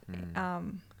overnight,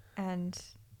 and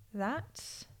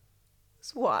that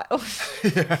was wild.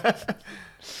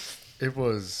 It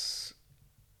was,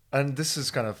 and this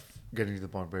is kind of getting to the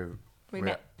point where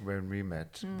we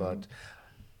met, but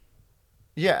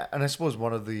and I suppose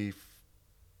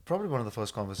probably one of the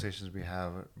first conversations we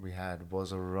had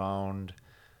was around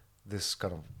this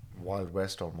kind of Wild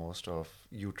West almost of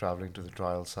you traveling to the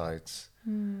trial sites,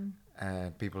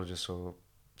 and people are just so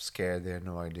scared, they had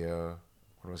no idea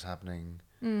what was happening.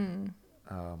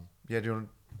 Yeah, do you want?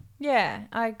 Yeah,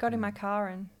 I got in my car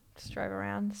and just drove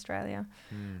around Australia.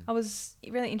 I was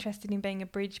really interested in being a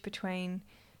bridge between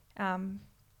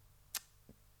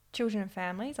children and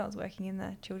families. I was working in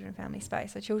the children and family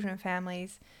space. So children and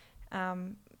families,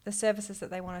 the services that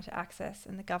they wanted to access,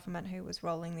 and the government who was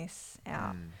rolling this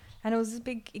out. And it was a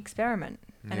big experiment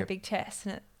and a big test.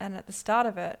 And at the start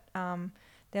of it,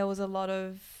 there was a lot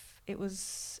of it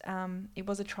was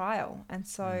a trial, and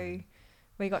so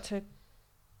we got to,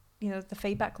 the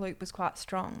feedback loop was quite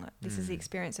strong. This is the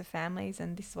experience of families,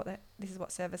 and this is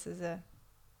what services are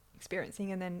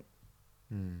experiencing, and then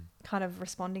kind of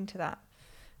responding to that.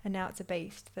 And now it's a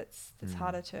beast that's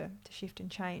harder to shift and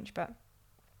change, but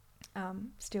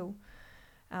still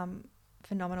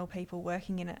phenomenal people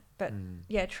working in it. But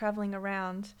yeah, traveling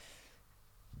around,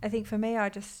 I think for me,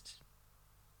 I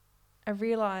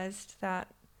realised that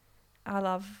I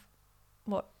love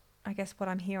what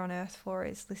I'm here on earth for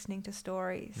is listening to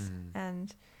stories.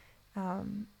 And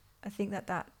I think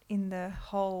that in the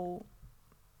whole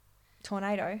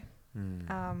tornado,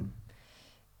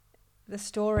 the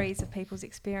stories of people's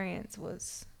experience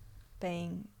was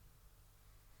being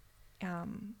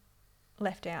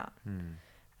left out.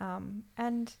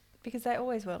 And because they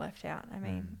always were left out. I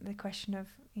mean, the question of,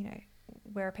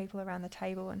 where are people around the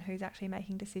table and who's actually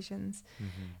making decisions?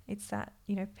 It's that,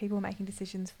 people making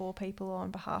decisions for people or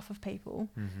on behalf of people.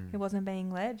 It wasn't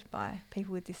being led by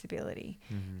people with disability.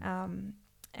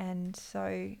 And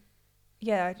so,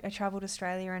 yeah, I travelled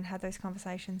Australia and had those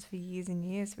conversations for years and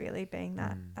years, really, being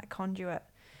that conduit.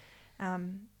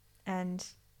 And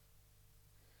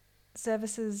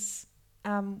services,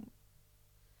 there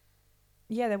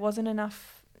wasn't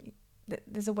enough.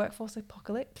 There's a workforce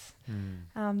apocalypse.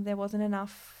 There wasn't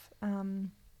enough,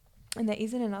 and there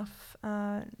isn't enough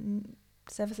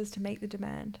services to meet the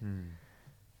demand.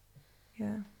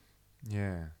 Yeah.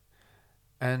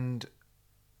 And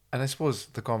I suppose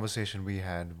the conversation we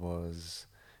had was,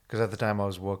 because at the time I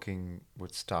was working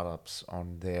with startups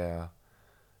on their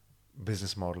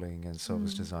business modeling and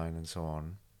service design and so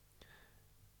on.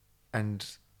 And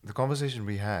the conversation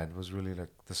we had was really like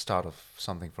the start of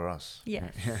something for us.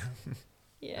 Yes. Yeah.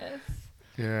 Yes.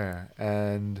 Yeah.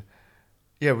 And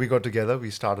yeah, we got together.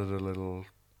 We started a little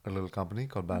company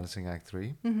called Balancing Act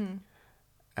 3.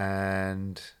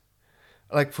 And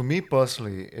like for me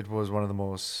personally, it was one of the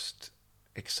most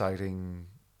exciting,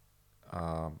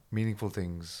 meaningful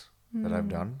things that I've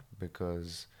done,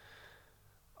 because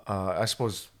I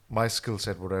suppose my skill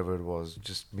set, whatever it was,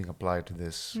 just being applied to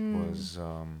this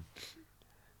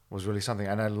was really something.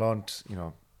 And I learned,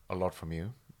 a lot from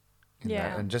you in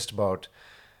that. And just about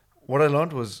what I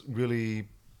learned was really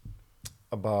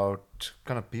about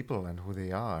kind of people and who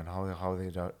they are and how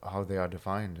they are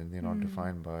defined, and they're not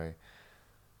defined by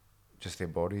just their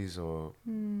bodies or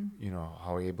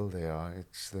how able they are.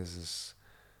 There's this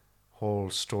whole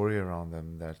story around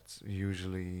them that's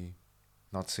usually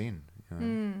not seen.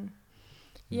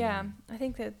 Yeah, I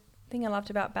think the thing I loved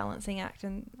about Balancing Act,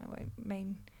 and I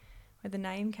mean where the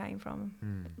name came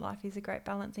from, Life is a Great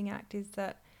Balancing Act, is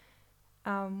that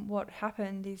what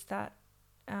happened is that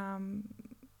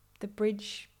the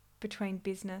bridge between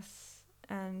business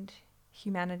and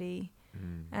humanity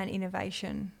and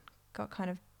innovation got kind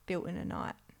of built in a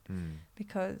night,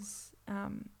 because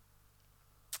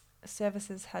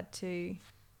services had to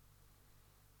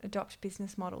adopt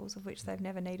business models of which they've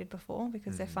never needed before,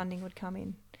 because their funding would come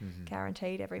in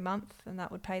guaranteed every month, and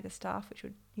that would pay the staff, which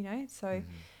would, so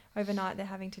overnight they're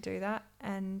having to do that.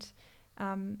 And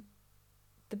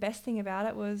the best thing about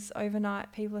it was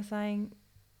overnight people are saying,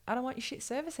 I don't want your shit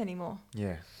service anymore.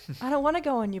 Yeah. I don't want to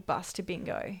go on your bus to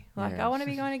bingo. Like, I want to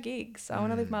be going to gigs. I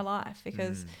want to live my life,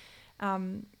 because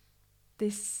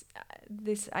this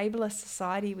ableist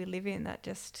society we live in, that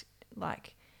just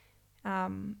like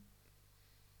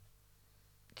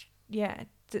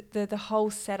the whole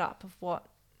setup of what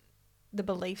the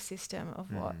belief system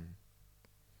of what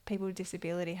people with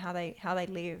disability, how they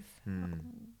live,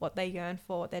 what they yearn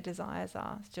for, what their desires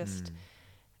are, is just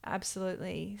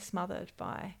absolutely smothered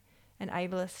by an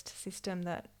ableist system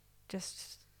that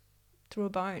just threw a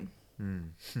bone.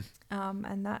 And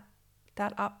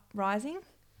that uprising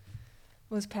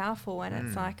was powerful, and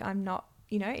it's like, I'm not,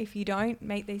 if you don't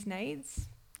meet these needs,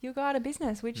 you'll go out of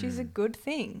business, which is a good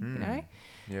thing,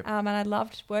 Yep. And I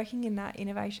loved working in that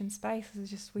innovation space. It was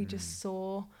just, we just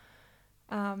saw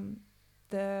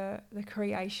the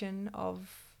creation of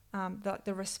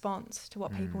the response to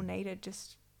what people needed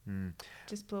just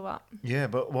blew up. Yeah,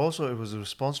 but also it was a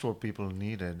response to what people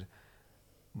needed,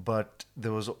 but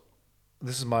there was,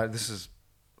 this is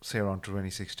say around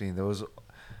 2016, there was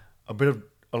a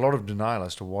lot of denial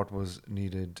as to what was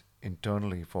needed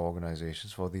internally for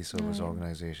organizations, for these service yeah.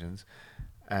 organizations.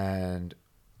 And,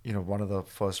 one of the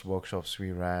first workshops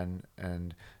we ran,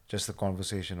 and just the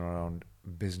conversation around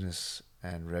business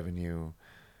and revenue,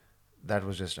 that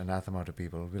was just anathema to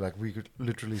people. We could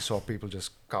literally saw people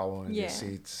just cower in their Yeah.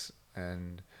 seats,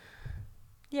 and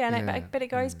Yeah, and yeah. but it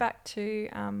goes back to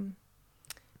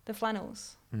the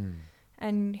flannels.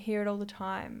 And hear it all the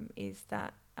time is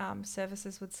that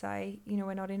services would say,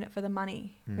 we're not in it for the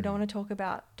money. We don't want to talk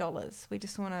about dollars. We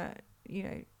just want to,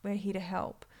 we're here to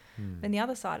help. And the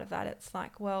other side of that, it's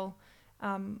like, well,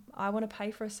 I want to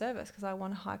pay for a service because I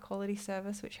want a high quality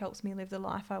service which helps me live the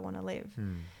life I want to live.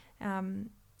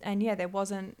 And yeah, there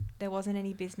wasn't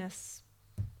any business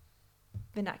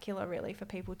vernacular really for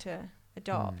people to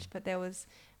adopt, but there was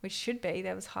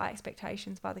high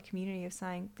expectations by the community of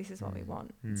saying this is what we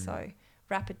want. So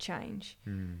rapid change,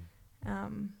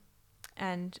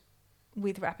 and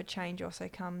with rapid change also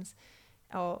comes,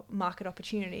 or market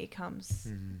opportunity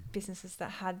comes, businesses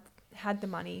that had the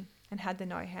money and had the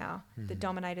know-how that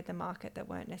dominated the market, that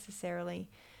weren't necessarily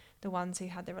the ones who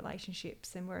had the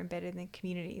relationships and were embedded in the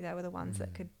community. They were the ones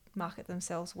that could market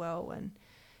themselves well, and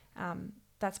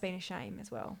that's been a shame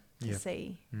as well to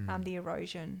see the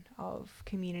erosion of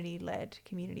community-led,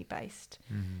 community-based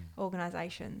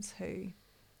organisations who,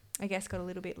 I guess, got a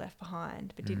little bit left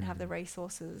behind but didn't have the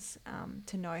resources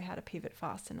to know how to pivot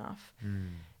fast enough.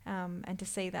 And to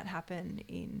see that happen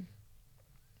in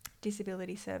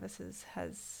disability services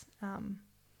has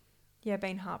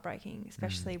been heartbreaking,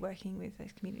 especially working with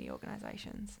those community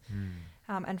organisations.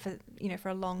 And for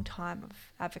a long time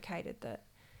I've advocated that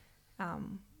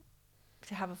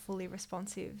to have a fully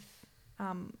responsive,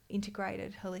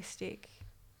 integrated, holistic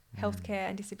healthcare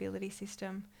and disability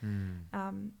system,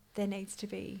 there needs to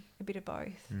be a bit of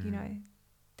both.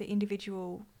 The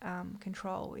individual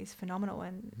control is phenomenal,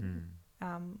 and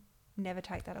never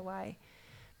take that away,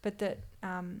 but that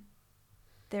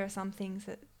there are some things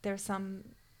that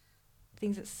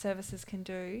services can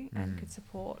do and could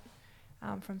support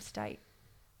from state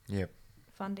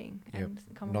funding and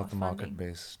Commonwealth not the funding.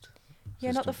 Market-based.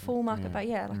 Yeah, not the full market, but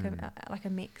like a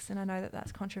mix. And I know that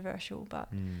that's controversial, but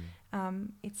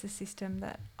it's a system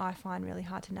that I find really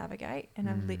hard to navigate, and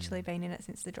I've literally been in it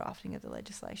since the drafting of the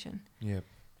legislation. Yep.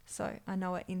 So I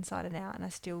know it inside and out, and I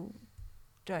still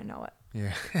don't know it.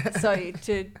 Yeah. So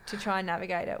to try and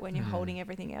navigate it when you're holding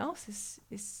everything else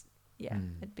is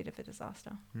a bit of a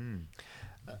disaster. And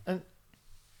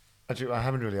actually, I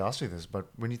haven't really asked you this, but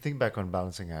when you think back on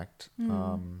Balancing Act,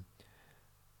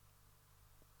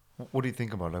 what do you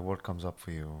think about? Like, what comes up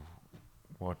for you?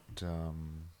 What?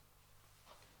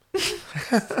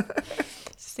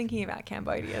 Just thinking about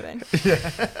Cambodia then.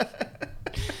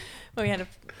 Well, we had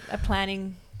a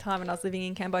planning time when I was living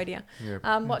in Cambodia. Yep.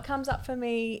 What comes up for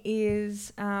me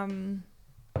is one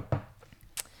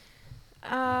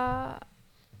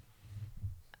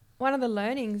of the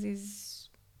learnings is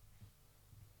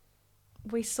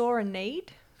we saw a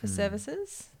need for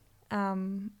services,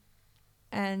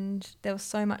 and there was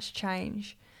so much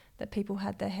change that people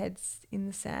had their heads in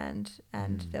the sand,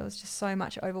 and there was just so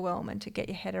much overwhelm, and to get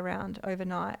your head around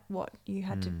overnight what you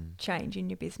had to change in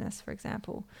your business, for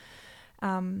example.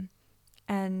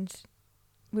 And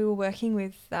we were working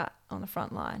with that on the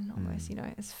front line almost,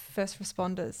 as first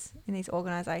responders in these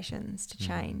organisations to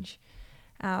change.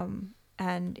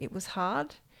 And it was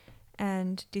hard,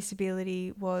 and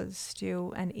disability was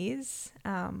still and is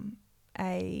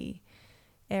a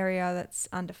area that's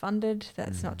underfunded,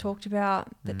 that's not talked about,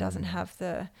 that doesn't have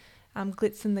the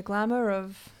glitz and the glamour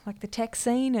of like the tech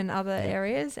scene and other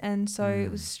areas. And so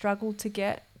it was struggle to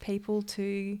get people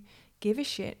to give a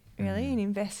shit really and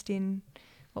invest in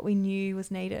what we knew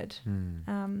was needed.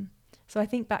 So I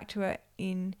think back to it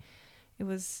it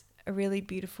was a really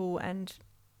beautiful and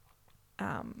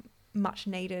much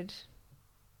needed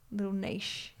little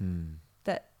niche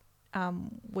that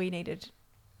we needed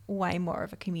way more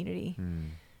of a community.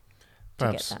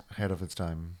 Perhaps ahead of its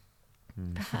time.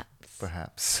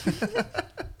 Perhaps.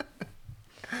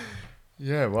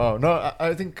 Yeah, wow. No,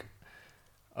 I think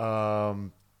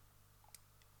for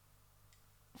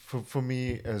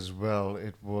me as well,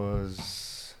 it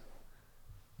was,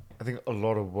 I think, a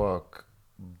lot of work,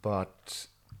 but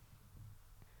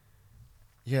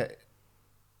I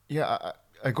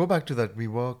go back to that. We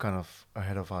were kind of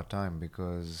ahead of our time,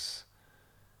 because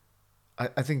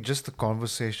I think just the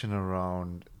conversation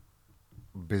around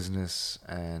business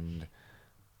and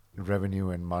revenue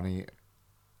and money,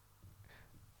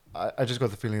 I just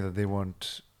got the feeling that they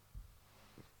weren't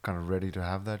kind of ready to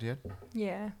have that yet.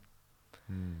 Yeah.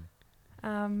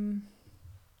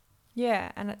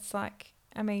 Yeah, and it's like,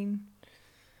 I mean,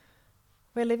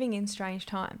 we're living in strange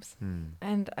times. Mm.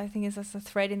 And I think it's just a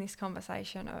thread in this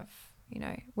conversation of, you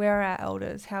know, where are our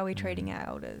elders? How are we treating our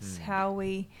elders?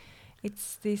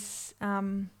 It's this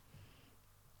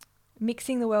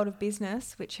mixing the world of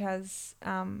business, which has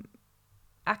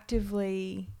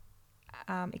actively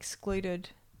excluded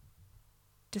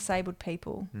disabled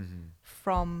people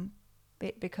from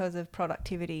it because of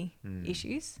productivity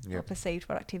issues or perceived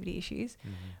productivity issues,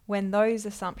 when those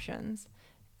assumptions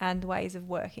and ways of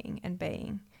working and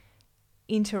being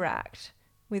interact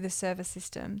with a service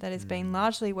system that has been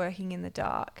largely working in the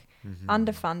dark,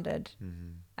 underfunded,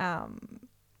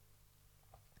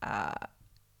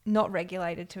 not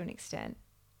regulated to an extent,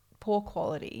 poor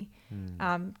quality,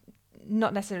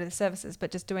 not necessarily the services, but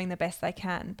just doing the best they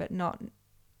can, but not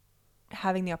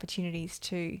having the opportunities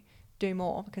to do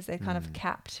more because they're kind of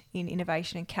capped in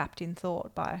innovation and capped in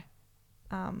thought by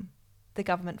the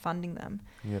government funding them.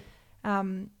 Yep.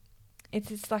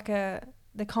 It's like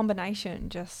the combination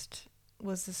just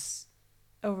was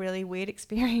a really weird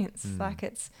experience. Like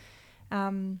it's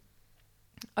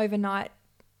overnight,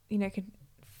 you know, could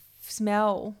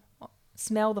smell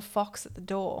the fox at the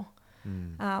door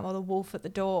or the wolf at the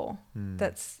door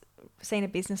that's seen a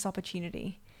business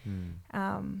opportunity.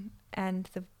 And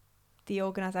the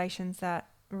organisations that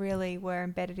really were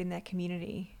embedded in their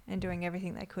community and doing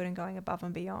everything they could and going above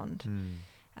and beyond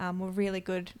were really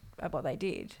good at what they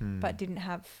did, but didn't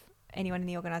have anyone in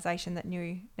the organisation that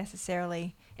knew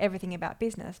necessarily everything about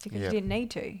business because you didn't need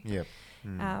to.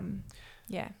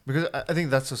 Because I think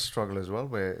that's a struggle as well,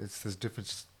 where it's this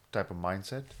different type of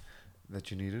mindset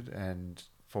that you needed, and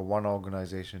for one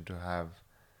organisation to have,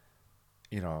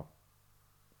 you know,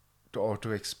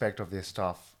 to expect of their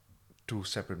staff two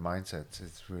separate mindsets,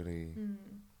 it's really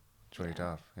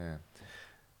tough.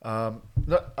 I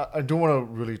don't want to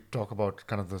really talk about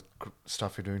kind of the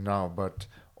stuff you're doing now, but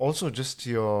also just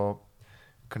your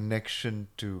connection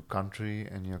to country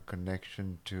and your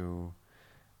connection to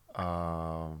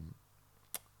the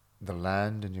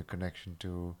land and your connection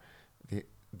to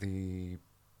the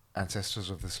ancestors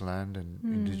of this land and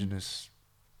indigenous,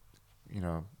 you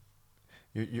know,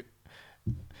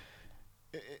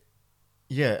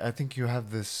 I think you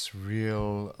have this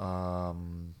real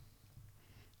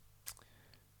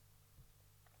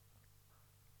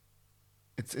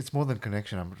it's more than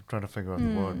connection. I'm trying to figure out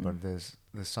the word, but there's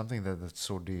something that's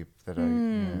so deep that I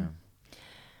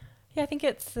think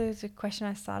it's the question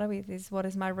I started with is, what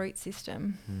is my root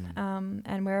system?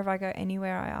 And wherever I go,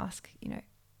 anywhere, I ask, you know,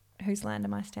 whose land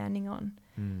am I standing on?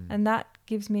 And that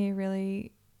gives me a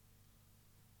really,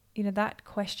 you know, that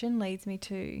question leads me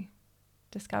to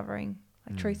discovering,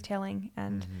 like truth telling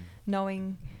and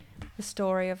knowing the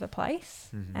story of the place.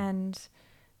 And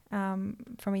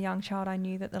from a young child, I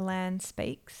knew that the land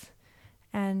speaks.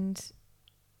 And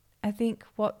I think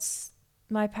what's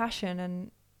my passion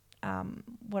and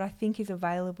what I think is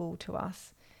available to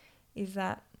us is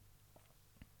that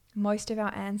most of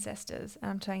our ancestors,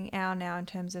 and I'm saying our now in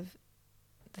terms of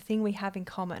the thing we have in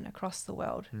common across the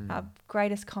world, our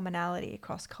greatest commonality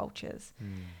across cultures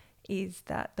is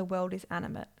that the world is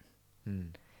animate.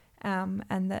 And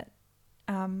that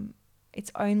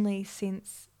it's only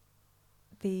since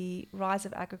the rise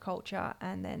of agriculture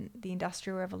and then the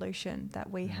Industrial Revolution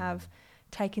that we have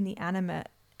taken the animate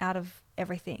out of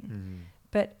everything.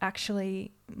 But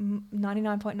actually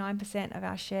 99.9% of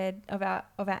our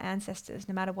of our ancestors,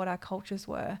 no matter what our cultures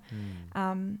were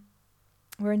in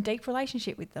deep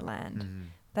relationship with the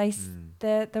land.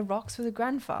 The rocks were the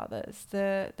grandfathers.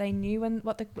 They knew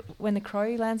when the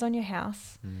crow lands on your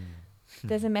house,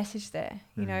 there's a message there.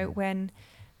 You know, when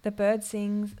the bird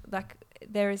sings, like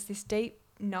there is this deep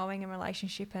knowing and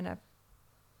relationship and a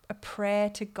prayer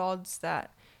to gods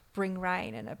that bring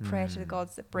rain and a prayer to the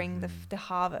gods that bring the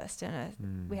harvest,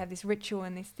 and we have this ritual,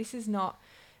 and this is not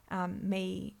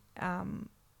me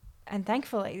and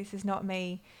thankfully this is not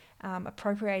me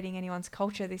appropriating anyone's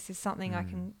culture. This is something I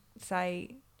can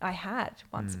say I had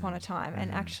once upon a time,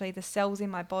 and actually the cells in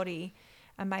my body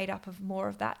are made up of more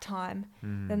of that time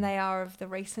than they are of the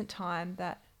recent time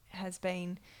that has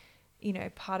been, you know,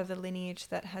 part of the lineage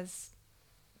that has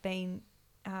been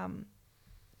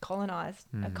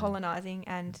colonizing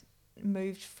and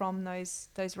moved from those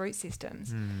root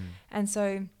systems. And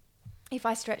so if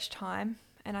I stretch time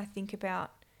and I think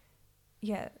about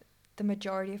the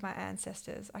majority of my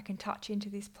ancestors, I can touch into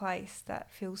this place that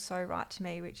feels so right to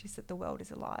me, which is that the world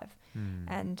is alive.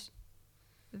 And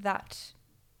that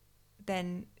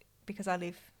then, because I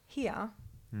live here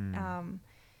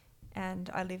and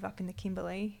I live up in the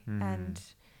Kimberley, and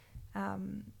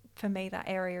for me that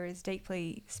area is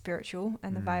deeply spiritual,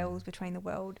 and the veils between the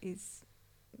world is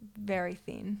very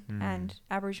thin, and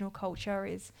Aboriginal culture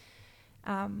is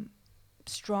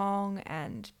strong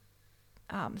and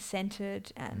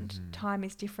centered, and time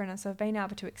is different. And so I've been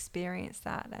able to experience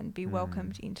that and be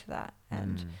welcomed into that.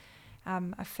 And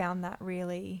I found that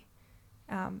really,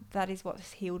 that is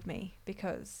what's healed me,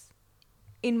 because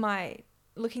in my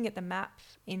looking at the map,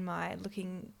 in my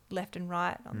looking left and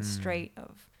right on the street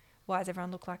of why does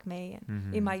everyone look like me,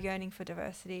 and in my yearning for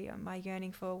diversity, and my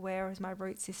yearning for where is my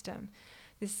root system,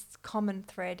 this common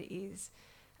thread is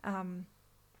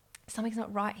something's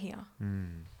not right here.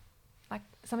 Like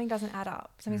something doesn't add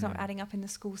up. Something's not adding up in the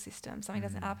school system. Something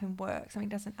doesn't add up in work. Something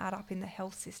doesn't add up in the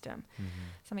health system.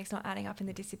 Something's not adding up in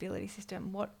the disability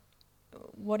system.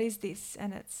 What is this?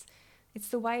 And it's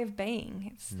the way of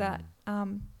being. It's that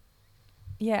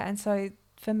and so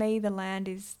for me the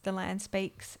land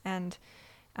speaks, and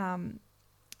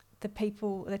the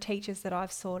people, the teachers that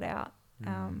I've sought out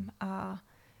are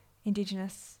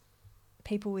Indigenous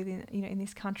people within, in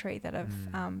this country that have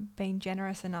been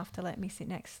generous enough to let me sit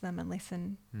next to them and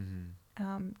listen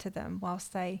to them,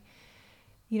 whilst they,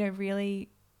 really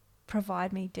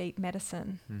provide me deep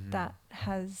medicine that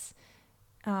has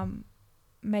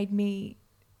made me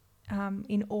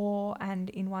in awe and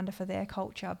in wonder for their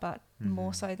culture, but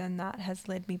more so than that has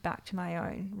led me back to my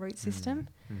own root system.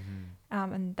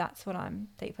 And that's what I'm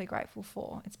deeply grateful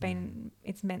for.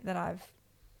 It's meant that I've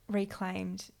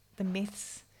reclaimed the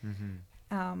myths.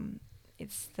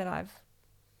 It's that I've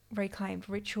reclaimed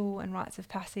ritual and rites of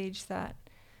passage that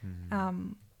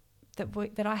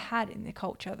that I had in the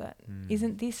culture that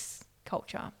isn't this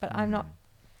culture. But I'm not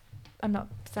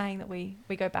saying that we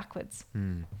go backwards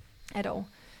at all.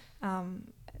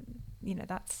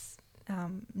 That's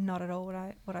not at all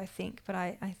what I think. But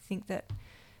I think that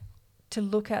to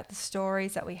look at the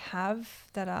stories that we have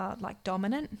that are like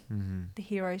dominant, the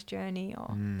hero's journey,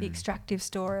 or the extractive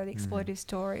story, or the exploitative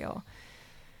story, or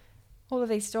all of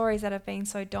these stories that have been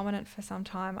so dominant for some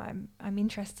time, I'm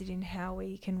interested in how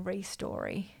we can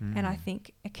re-story. And I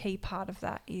think a key part of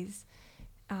that is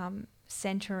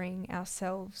centering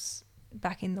ourselves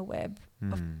back in the web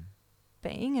of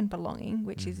being and belonging,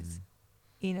 which is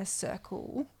in a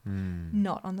circle,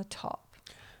 not on the top.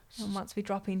 And once we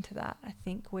drop into that, I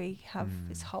think we have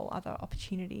this whole other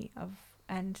opportunity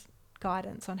and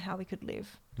guidance on how we could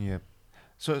live. Yeah.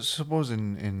 So suppose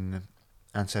in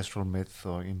ancestral myth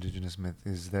or Indigenous myth,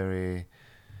 is there a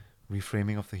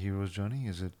reframing of the hero's journey?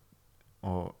 Is it,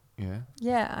 or yeah?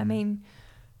 Yeah, I mean,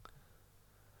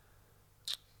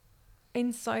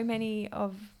 in so many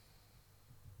of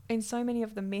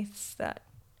the myths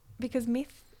because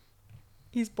myth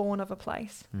is born of a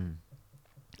place,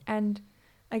 and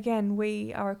again,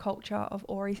 we are a culture of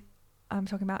I'm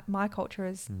talking about my culture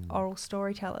as oral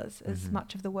storytellers, as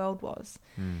much of the world was,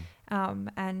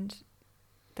 and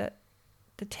that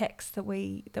the text that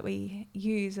we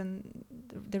use and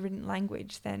the written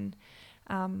language then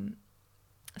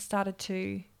started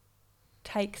to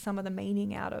take some of the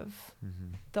meaning out of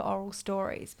the oral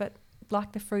stories. But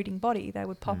like the fruiting body, they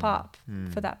would pop up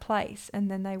for that place,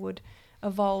 and then they would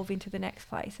evolve into the next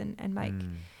place and make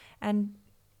and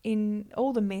in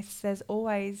all the myths, there's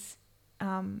always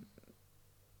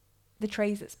the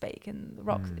trees that speak and the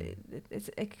rocks.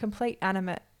 It's a complete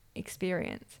animate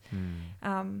experience.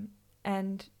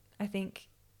 And I think...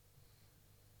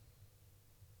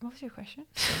 What was your question?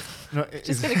 No,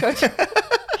 just going to go to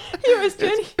hero's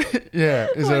journey.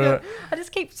 Yeah. I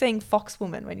just keep saying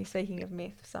foxwoman when you're speaking of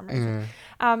myth for some reason.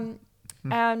 And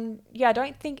I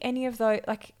don't think any of those...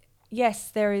 Like,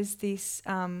 yes, there is this...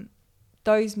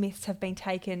 those myths have been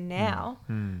taken now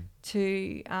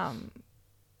to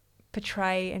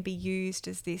portray and be used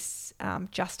as this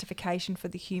justification for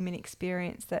the human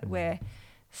experience that we're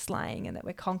slaying and that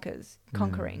we're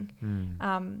conquering.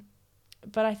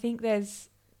 But I think there's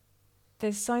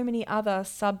so many other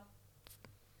sub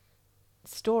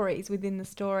stories within the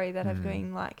story that have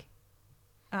been like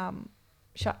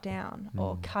shut down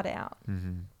or cut out,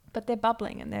 but they're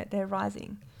bubbling and they're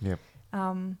rising. Yep.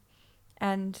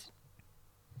 And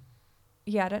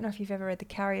I don't know if you've ever read the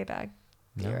carrier bag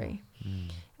theory.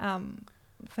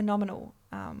 Phenomenal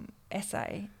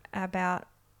essay about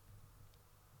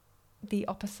the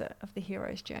opposite of the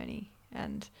hero's journey.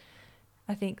 And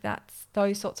I think that's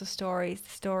those sorts of stories, the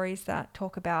stories that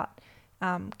talk about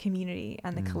community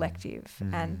and the collective,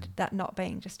 and that not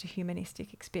being just a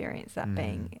humanistic experience, that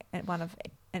being one of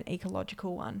an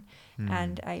ecological one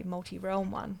and a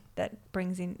multi-realm one that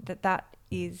brings in that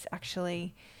is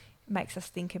actually makes us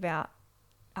think about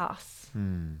us,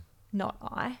 not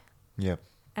I. Yep.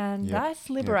 And that's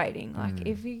liberating. Like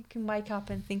if you can wake up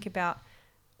and think about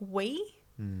we,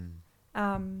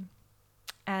 and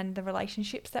and the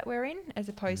relationships that we're in, as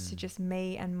opposed to just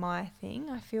me and my thing.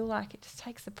 I feel like it just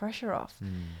takes the pressure off.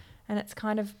 And it's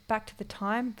kind of back to the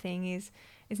time thing, is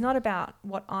it's not about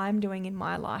what I'm doing in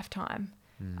my lifetime.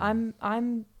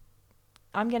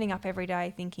 I'm getting up every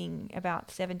day thinking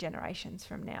about 7 generations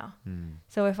from now.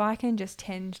 So if I can just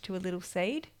tend to a little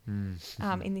seed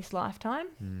in this lifetime,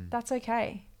 that's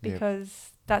okay,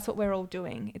 because that's what we're all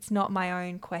doing. It's not my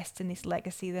own quest and this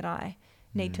legacy that I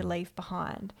need to leave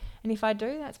behind. And if I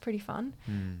do, that's pretty fun.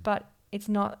 But it's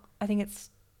not, I think it's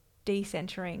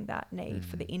decentering that need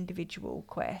for the individual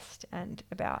quest and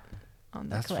about on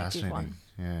the collective one.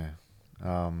 Yeah.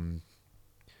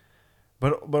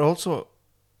 But also,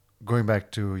 going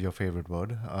back to your favorite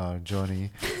word,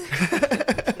 journey,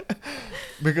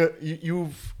 because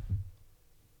you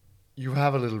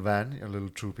have a little van, a little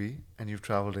troopy, and you've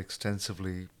traveled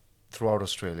extensively throughout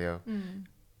Australia,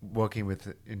 working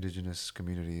with Indigenous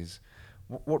communities.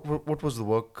 What was the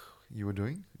work you were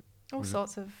doing? All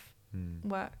sorts of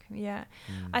work. Yeah,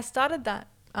 I started that.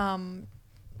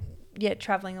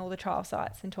 Traveling all the trial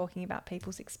sites and talking about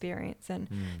people's experience, and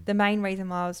the main reason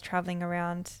why I was traveling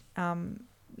around,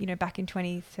 back in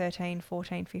 2013,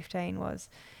 14, 15 was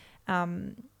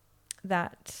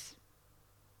that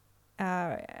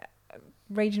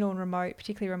regional and remote,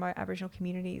 particularly remote Aboriginal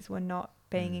communities, were not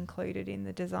being included in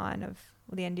the design of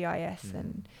the NDIS,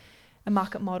 and a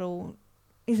market model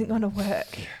isn't going to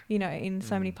work, in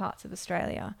so many parts of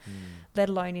Australia, let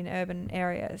alone in urban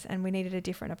areas. And we needed a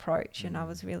different approach, and I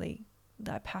was really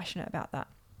passionate about that.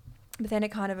 But then it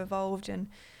kind of evolved, and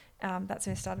that's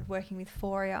when I started working with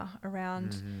Foria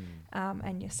around,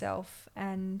 and yourself,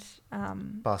 and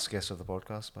past guest of the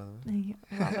podcast, by the way.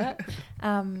 Love it.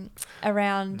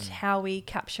 Around how we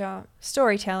capture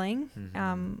storytelling,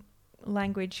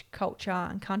 language, culture,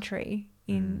 and country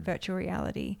in virtual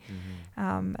reality,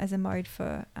 as a mode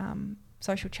for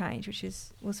social change, which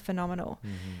was phenomenal.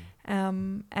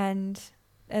 And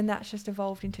that's just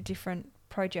evolved into different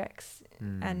projects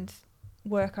and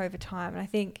work over time. And I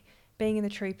think being in the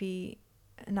troopy,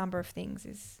 a number of things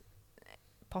is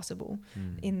possible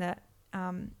in that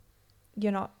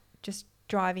you're not just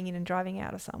driving in and driving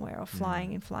out of somewhere, or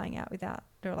flying in, flying out without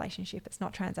the relationship. It's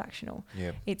not transactional.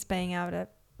 Yep. It's being able to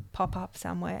pop up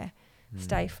somewhere,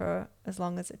 stay for as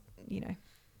long as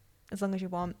as long as you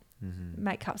want,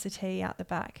 make cups of tea out the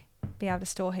back, be able to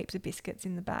store heaps of biscuits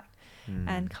in the back,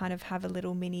 and kind of have a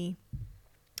little mini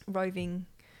roving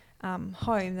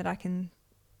home that I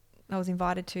was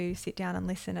invited to sit down and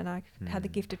listen, and I had the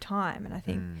gift of time. And I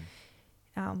think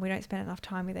we don't spend enough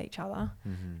time with each other.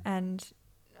 And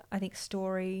I think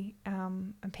story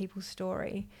and people's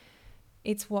story,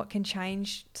 it's what can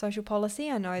change social policy.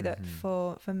 I know that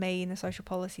for me in the social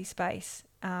policy space,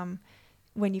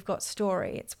 when you've got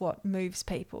story, it's what moves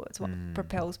people. It's what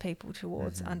propels people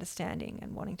towards understanding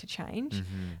and wanting to change.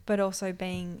 But also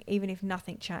being, even if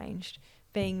nothing changed,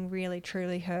 being really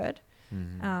truly heard,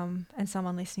 and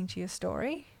someone listening to your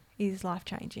story is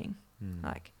life-changing.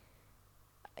 Like,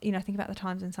 think about the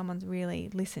times when someone's really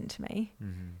listened to me,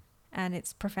 and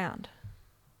it's profound.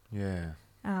 Yeah.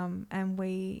 And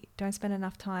we don't spend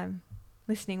enough time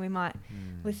listening. We might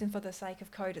listen for the sake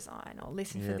of co-design, or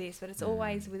listen for this, but it's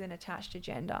always with an attached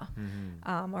agenda,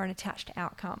 or an attached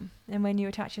outcome. And when you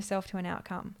attach yourself to an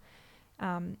outcome,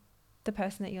 the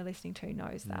person that you're listening to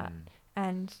knows that,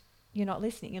 and you're not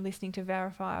listening. You're listening to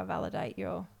verify or validate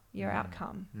your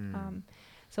outcome.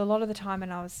 So a lot of the time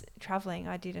when I was traveling,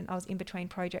 I was in between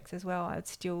projects as well.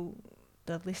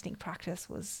 The listening practice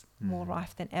was more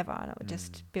rife than ever, and it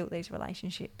just built these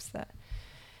relationships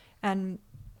and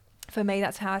for me,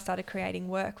 that's how I started creating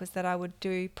work, was that I would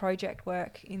do project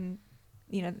work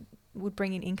would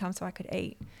bring in income so I could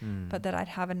eat, but that I'd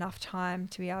have enough time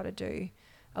to be able to do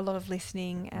a lot of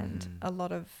listening and a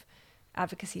lot of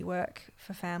advocacy work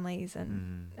for families,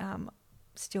 and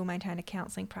still maintain a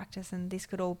counselling practice. And this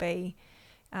could all be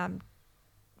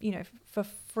for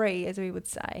free, as we would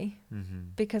say,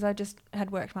 because I just had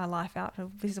worked my life out.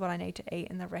 This is what I need to eat,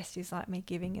 and the rest is like me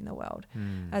giving in the world,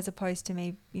 as opposed to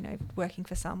me, working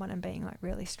for someone and being like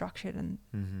really structured, and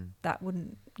that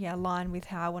wouldn't align with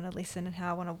how I want to listen and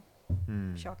how I want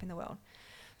to show up in the world.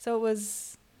 So it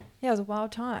was a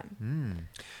wild time.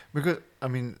 Because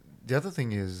the other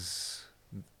thing is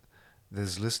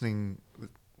there's listening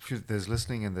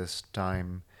and there's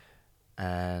time.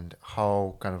 And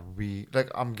how kind of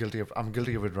I'm guilty of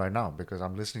it right now, because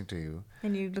I'm listening to you.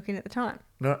 And you're looking at the time.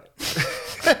 No.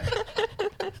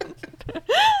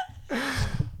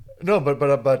 No,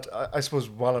 but I suppose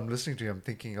while I'm listening to you, I'm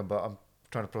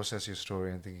trying to process your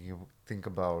story and think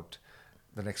about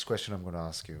the next question I'm going to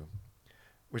ask you,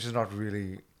 which is not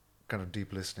really kind of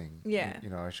deep listening. Yeah. You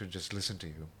know, I should just listen to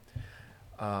you.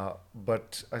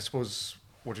 But I suppose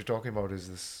what you're talking about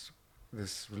is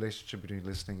this relationship between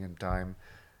listening and time,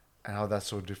 and how that's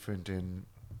so different in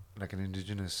like an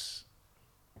indigenous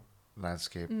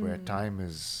landscape where time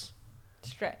is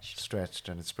Stretched.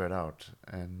 and it's spread out,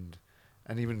 and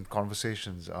even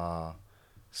conversations are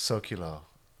circular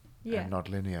Yeah. and not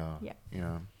linear. Yeah. You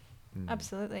know.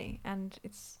 Absolutely. And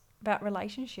it's about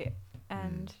relationship.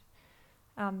 And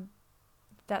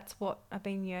that's what I've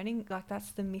been yearning. Like,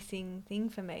 that's the missing thing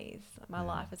for me is my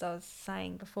life. As I was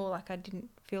saying before, like, I didn't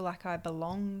feel like I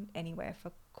belonged anywhere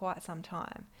for quite some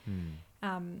time.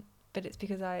 But it's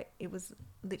because it was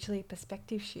literally a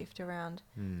perspective shift around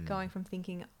going from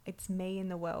thinking it's me in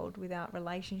the world without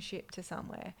relationship to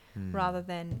somewhere, rather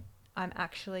than I'm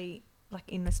actually, like,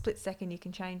 in the split second you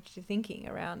can change to thinking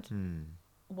around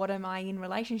what am I in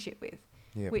relationship with,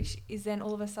 which is then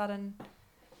all of a sudden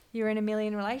you're in a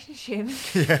million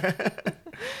relationships.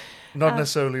 Not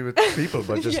necessarily with people,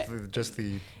 but just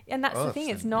the and that's the thing.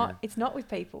 It's not with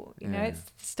people. You know, it's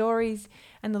the stories,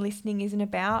 and the listening isn't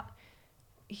about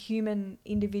human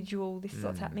individual. This is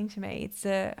what's happening to me. It's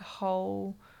a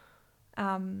whole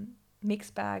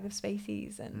mixed bag of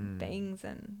species and beings,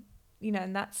 and you know,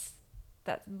 and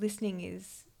that listening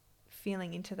is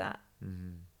feeling into that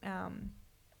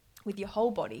with your whole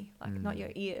body, like not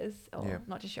your ears or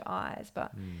not just your eyes,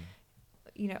 but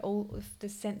you know, all of the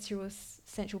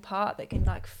sensual part that can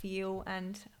like feel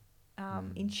and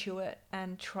intuit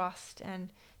and trust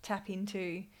and tap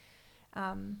into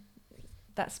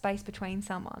that space between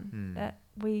someone that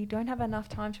we don't have enough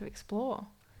time to explore.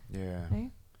 Yeah.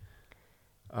 You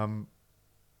know?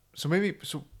 So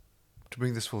to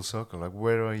bring this full circle, like,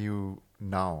 where are you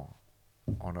now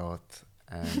on Earth,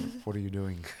 and what are you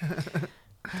doing?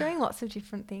 Doing lots of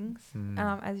different things,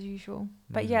 as usual.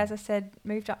 But yeah, as I said,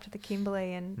 moved up to the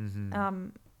Kimberley,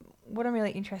 and what I'm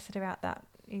really interested about that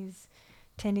is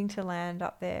tending to land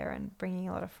up there and bringing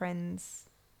a lot of friends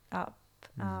up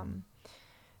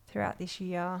throughout this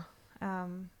year for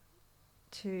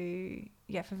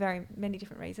very many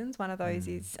different reasons. One of those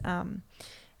is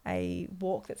a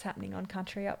walk that's happening on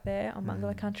country up there, on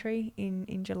Mangala country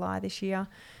in July this year,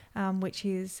 which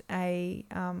is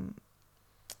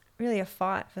really a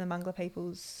fight for the Mangala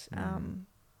people's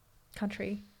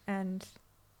country and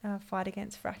fight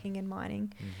against fracking and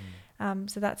mining.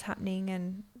 So that's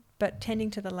happening, but tending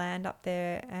to the land up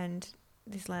there, and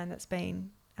this land that's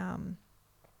been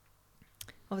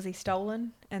obviously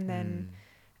stolen and then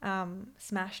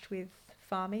smashed with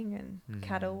farming and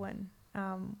cattle, and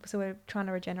so we're trying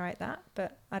to regenerate that,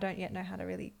 but I don't yet know how to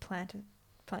really plant.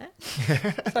 So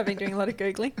I've been doing a lot of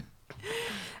Googling.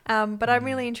 But I'm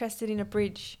really interested in a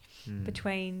bridge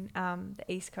between the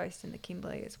East Coast and the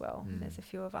Kimberley as well. And there's a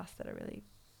few of us that are really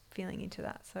feeling into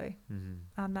that. So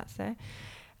that's there.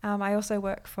 I also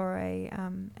work for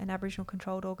an Aboriginal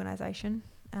controlled organisation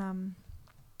on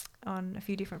a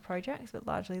few different projects, but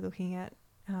largely looking at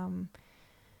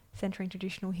centering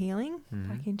traditional healing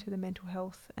back into the mental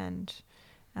health and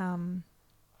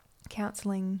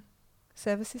counselling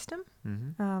service system,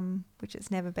 which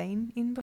it's never been in before.